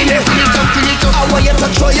 yeah, yeah. Wine and free it up, free it up. I want you to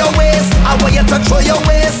throw your waist, I want you to throw your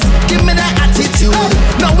waist. Give me that attitude,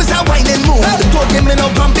 now it's a whining mood. Don't give me no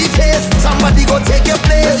grumpy face, somebody go take your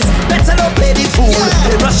place. Better don't play the fool,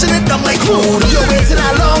 they rushing it down like food. You're waiting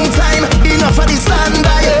a long time, enough of the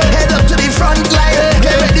standby. Head up to the front line,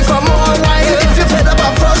 get ready for more wine. If you're fed up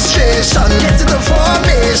of frustration, get to the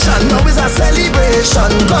formation. Now it's a celebration,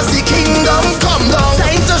 cause the kingdom come down.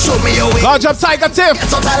 Time to show me your way. Large up Tiger Tiff. Get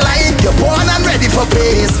out of line, you're born and ready for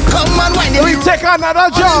pace. Come on, wine We take another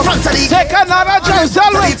jump. Take another jump.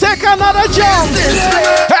 Selwyn, take another jump.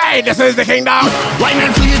 Hey, this is the kingdom. Wine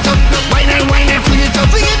and free it up, wine and free it up,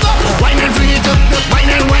 free it up, wine and free it up, wine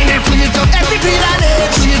and free it up. Every beat and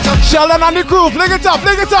age, free it up. Sheldon on the groove, fling it up,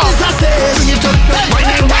 fling it up. Free it up, wine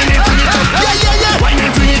and free it up. Yeah, yeah, yeah. Wine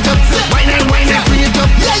and free it up, wine and free it up.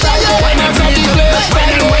 Yeah, yeah, yeah. Wine and free it up,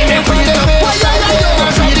 wine and free it up. Yeah, yeah, yeah,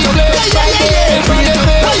 yeah. Free it up, yeah, yeah, yeah. free it up,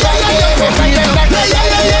 yeah, yeah, yeah. free it up. Yeah, yeah,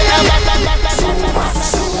 yeah, yeah.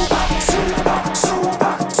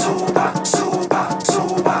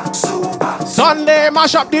 Sunday,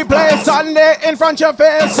 mash up the place. Sunday, in front your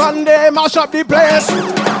face. Sunday, mash up the place.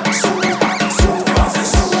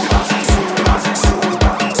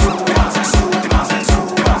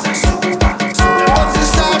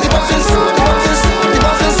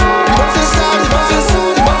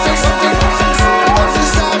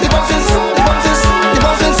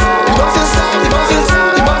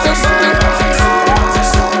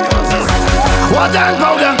 What and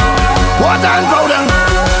powder, what and powder,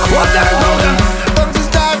 what and powder. The bouncing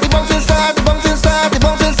start, the bouncing start, the bouncing start, the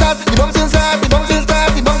bouncing start, the bouncing start, the bouncing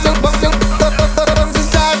start, the bouncing start, the bouncing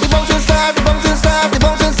start, the bouncing start, the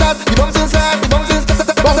bouncing start, the bouncing start, the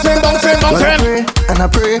bouncing start, bouncing. And I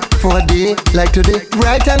pray for a day like today,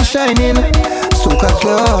 bright and shining, soca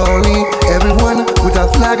glory. Everyone with a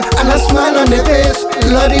flag and a smile on their face,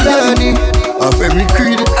 Lordy Lordy, of every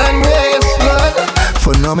creed and race, Lord.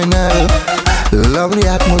 Phenomenal, lovely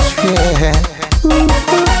atmosphere.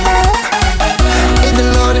 If the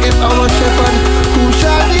Lord is our shepherd, who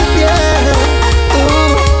shall be feared?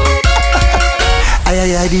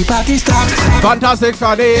 Aye, the party starts. Fantastic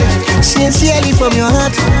Friday. Sincerely from your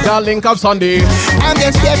heart. The link up Sunday. I'm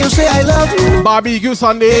just here to say I love you. Barbecue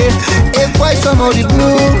Sunday. If why somebody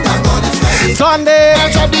blue. Sunday.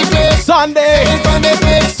 Sunday. Sunday.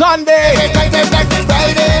 Friday.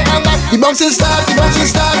 The bouncing start, the bouncing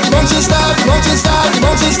start, the bouncing start, the bouncing start, the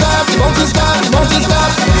bouncing start, the bouncing start, the bouncing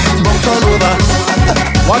start. Bounce all over.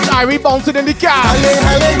 Watch Irie bouncing in the car.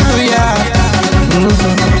 Hallelujah.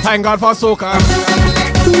 Thank God for soca.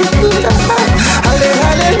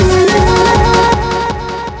 Hallelujah.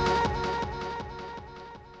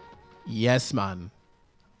 Yes, man.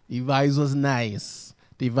 The vibes was nice.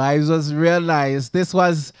 The vibes was real nice. This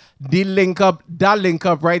was the link up, that link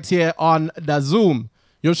up right here on the Zoom.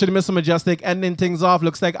 Usually Mr. Mejustik ending things off.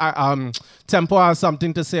 Looks like Tempo has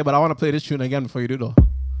something to say, but I want to play this tune again before you do though.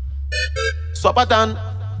 Swap a done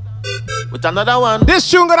with another one.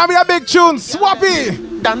 This tune gonna be a big tune.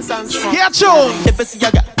 Swappy. Dance and strong. Yeah, tune. If I see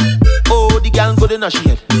a girl, oh, the girl good in her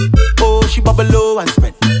head. Oh, she bubble low and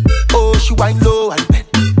spread. Oh, she wine low and bend.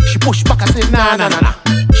 She push back and say na na na na.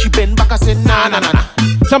 She bend back and say na na na na.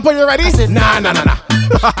 Tempo, you ready? I say na na na na.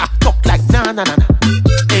 Talk like na na na na.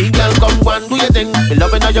 Hey girl, come go and do your thing. Me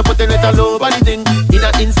loving how you putting it all over the thing. In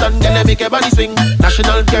an instant, girl, you make your body swing.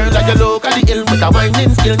 National girl, like you locally ill with a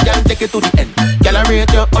winding skill. Girl, take it to the end. Girl, I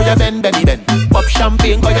rate you, how you bend, belly bend. Pop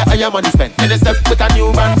champagne, cause you how your money spent. Then you step with a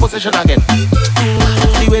new man position again.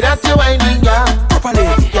 The way that you winding, girl, properly.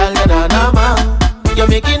 Girl, you na na ma. You're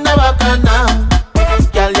making the back and now.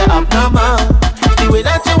 Girl, you abnormal. The way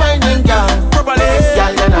that you winding, girl, properly.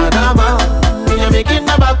 Girl, you na na ma. You're making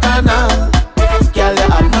the back and now. Girl, you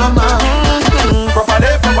abnormal. Properly,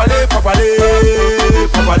 properly, properly,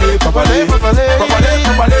 properly, properly, properly, properly,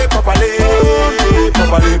 properly,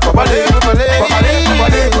 properly, properly,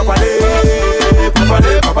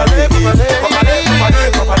 properly,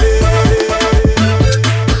 properly.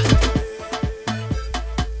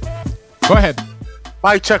 Go ahead.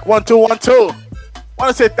 Mic check 1 2 1 2. Want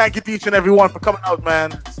to say thank you to each and everyone for coming out,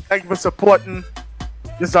 man. Thank you for supporting.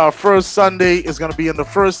 This is our first Sunday. It's gonna be in the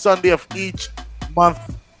first Sunday of each month.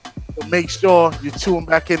 So make sure you tune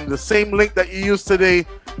back in. The same link that you used today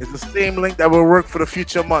is the same link that will work for the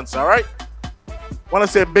future months. All right. Want to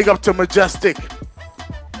say big up to Mejustik.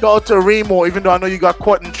 Shout out to Remo, even though I know you got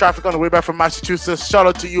caught in traffic on the way back from Massachusetts. Shout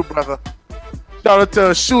out to you, brother. Shout out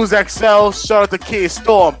to Shoes XL. Shout out to K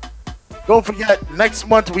Storm. Don't forget, next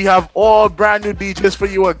month we have all brand new DJs for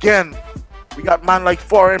you again. We got man like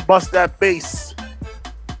Foreign Bust That Bass.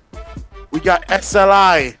 We got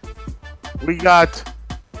SLI. We got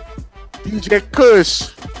DJ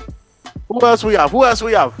Kush. Who else we have?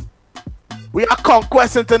 We have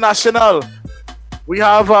Conquest International. We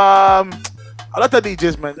have a lot of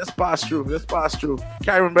DJs, man. Let's pass through.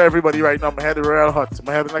 Can't remember everybody right now. My head is real hot.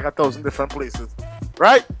 My head is like 1,000 different places.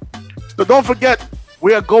 Right? So don't forget,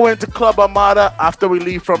 we are going to Club Armada after we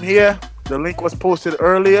leave from here. The link was posted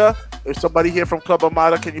earlier. If somebody here from Club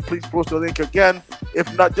Armada, can you please post the link again?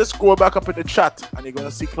 If not, just scroll back up in the chat and you're going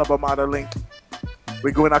to see Club Armada link.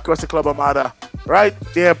 We're going across the Club Armada. Right?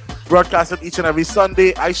 They're broadcasting each and every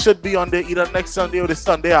Sunday. I should be on there either next Sunday or the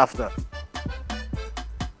Sunday after.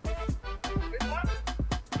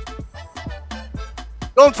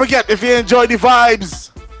 Don't forget, if you enjoy the vibes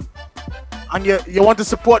and you want to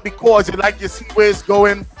support the cause, you like your Seaways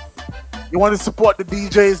going, you want to support the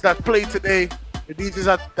DJs that play today, the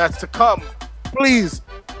DJs that's to come, please,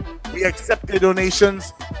 we accept your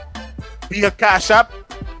donations via Cash App,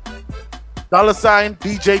 $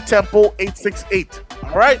 DJ Tempo 868.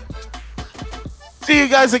 All right? See you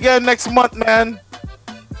guys again next month, man.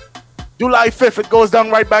 July 5th, it goes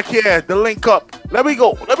down right back here, the link up. Let me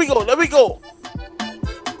go.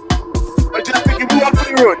 Mejustik, give me one for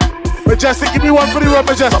the road. Mejustik, give me one for the road,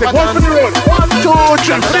 Mejustik. One for the road. 1, 2,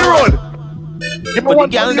 3 for the road. Give me one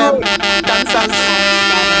for the road.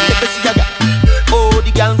 Oh,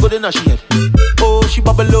 the girl good in her head. Oh, she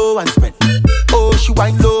bubble low and spread. Oh, she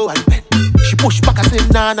wine low and bend. She push back and say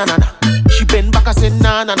na na na na. She bend back and say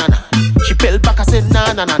na na na na. She bell back and say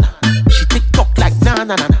na na na na. She tick tock like na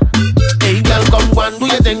na na na. Hey girl, come go and do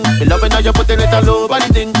your thing. Me loving how you putting it all over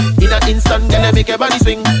the thing. In an instant, girl, you make your body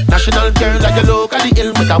swing. National girl, like you locally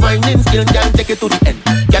ill with a winding skill. Girl, take it to the end.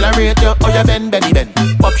 Girl, I rate you, how you bend, belly bend.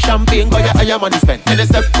 Pop champagne, cause you how your money spent. Then you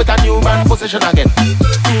step with a new man position again.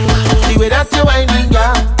 The way that you winding,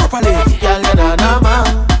 girl, properly. Girl, you na na ma.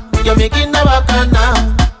 You're making the back and now.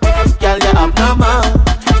 Girl, you abnormal.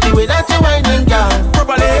 The way that you winding, girl,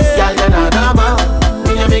 properly. Girl, you na na ma.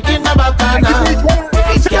 You're making the back and now.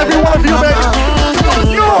 Each and every one of you, man.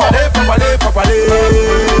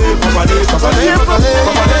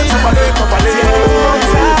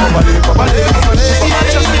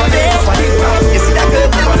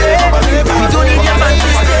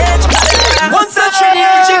 Once a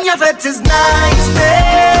change, your vet is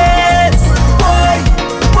niceness. Boy,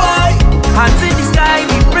 hands in the sky,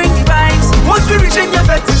 we bring the vibes. Once we reach in your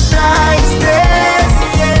vet is niceness.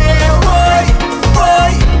 Yeah,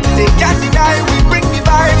 boy, they can't deny we bring the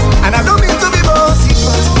vibes. And I don't mean to be bossy,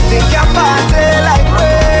 but they can't party like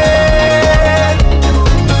rain.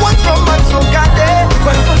 One from man so goddamn,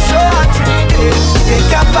 but for sure I'm treated. They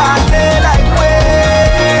can't party like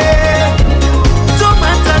rain. Don't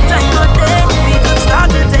matter time or day, we can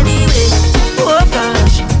start it anyway. Oh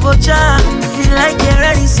gosh,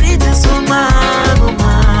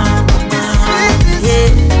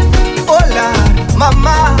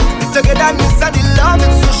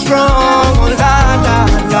 wrong, oh Lord,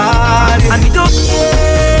 Lord, Lord. And we don't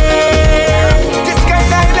care. This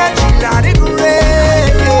kind of energy, Lord, it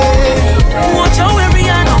great. Watch out where we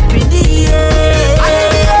are up in the air.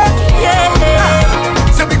 Yeah.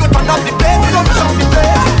 So we go turn up the place, we go push up the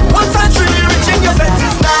place. Once and truly reaching your best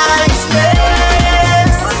is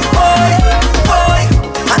niceness. Boy, boy,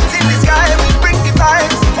 until the sky will bring the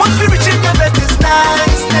vibes. Once we reaching your best is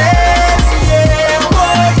niceness. Yeah,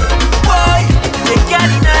 boy, boy, they got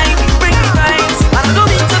it nice, we bring the vibes. And I don't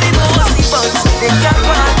need to be mostly, but they can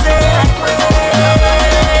party like we.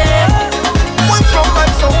 One from my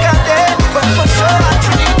soul got dead, but for sure I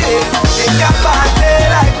truly did. They can party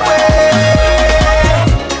like we.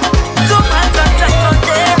 Don't matter time on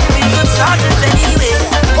them, we could start it anyway.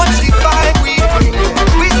 Watch the vibe we bring,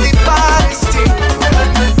 we the baddest thing.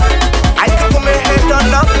 I can put my head on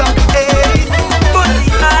the block, eh? But the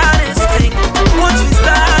hardest thing, once we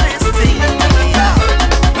start this thing,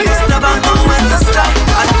 we just never know when to stop.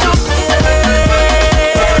 I don't care.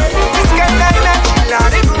 This kind of energy,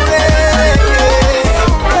 Lord, it great.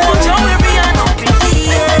 Watch out where we are up in the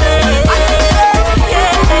air.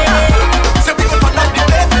 So we go turn up the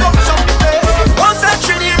place, we go push up the place. Once that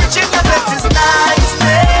trinity reaching the best is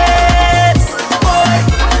niceness. Boy,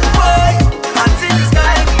 boy, until the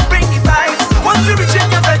sky we bring the vibes. Once we reaching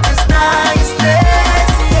the best is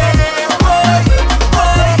niceness. Yeah, boy,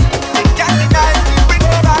 boy, they got the night, we bring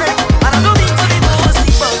the vibes. And I don't need to be mostly,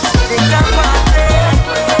 but they can party like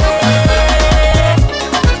we.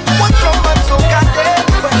 One from my soul got dead,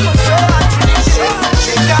 but for sure I truly did.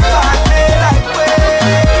 They can party like we.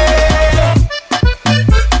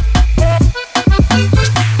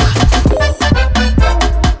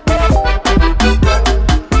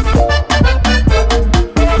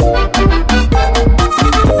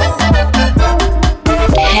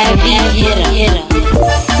 Heavy hitter.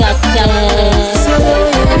 Sucker.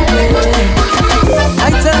 I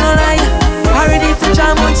tell no lie, I ready to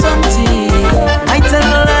jam on something. I tell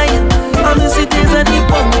no lie, I'm the cities and the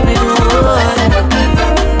pumping road.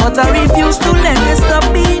 But I refuse to let it stop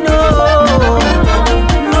me, no.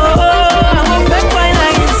 No, I'm a fake wine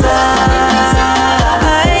inside.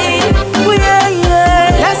 Oh, yeah,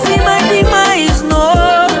 yeah. Let's see my demise, no.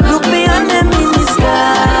 Look beyond them in the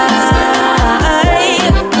sky.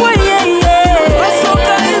 Oh, yeah, yeah. My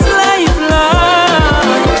soca is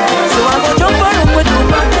lifelong. So I go jump around with no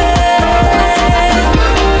bucket.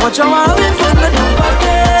 Watch how I win for the no bucket.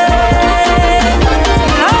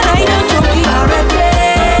 Lord, I don't joke already.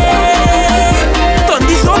 Turn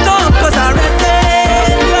this soca up 'cause I read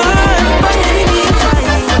it. Lord, by any means try.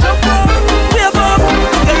 Jump up, wave up,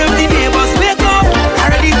 every the neighbors wake up. I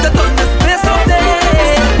ready to turn this place up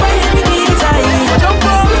there. By any means try. Jump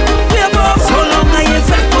up, wave up, so long I ain't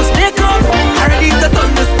fat must make up. I ready to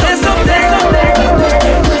turn this place up there.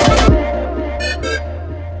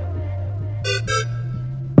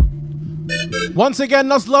 Once again,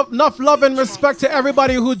 enough love and respect to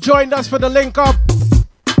everybody who joined us for the link up.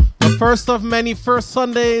 The first of many first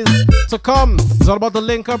Sundays to come. It's all about the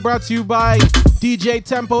link up, brought to you by DJ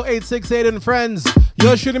Tempo 868 and friends.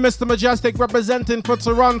 You're shooting Mr. Mejustik representing for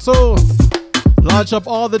Toronto. Launch up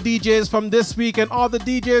all the DJs from this week, and all the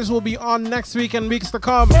DJs will be on next week and weeks to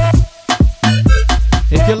come.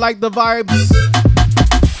 If you like the vibes,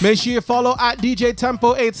 make sure you follow at DJ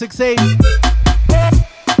Tempo 868.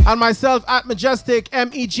 And myself at Mejustik,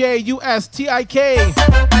 Mejustik.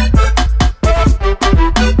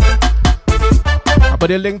 I put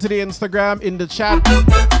a link to the Instagram in the chat.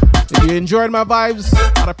 If you enjoyed my vibes,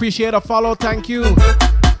 I'd appreciate a follow. Thank you.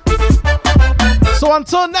 So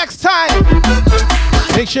until next time,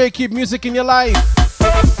 make sure you keep music in your life,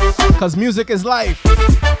 because music is life.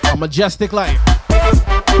 A Mejustik life.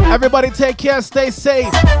 Everybody take care, stay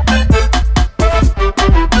safe.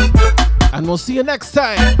 And we'll see you next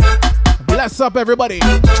time. Bless up, everybody.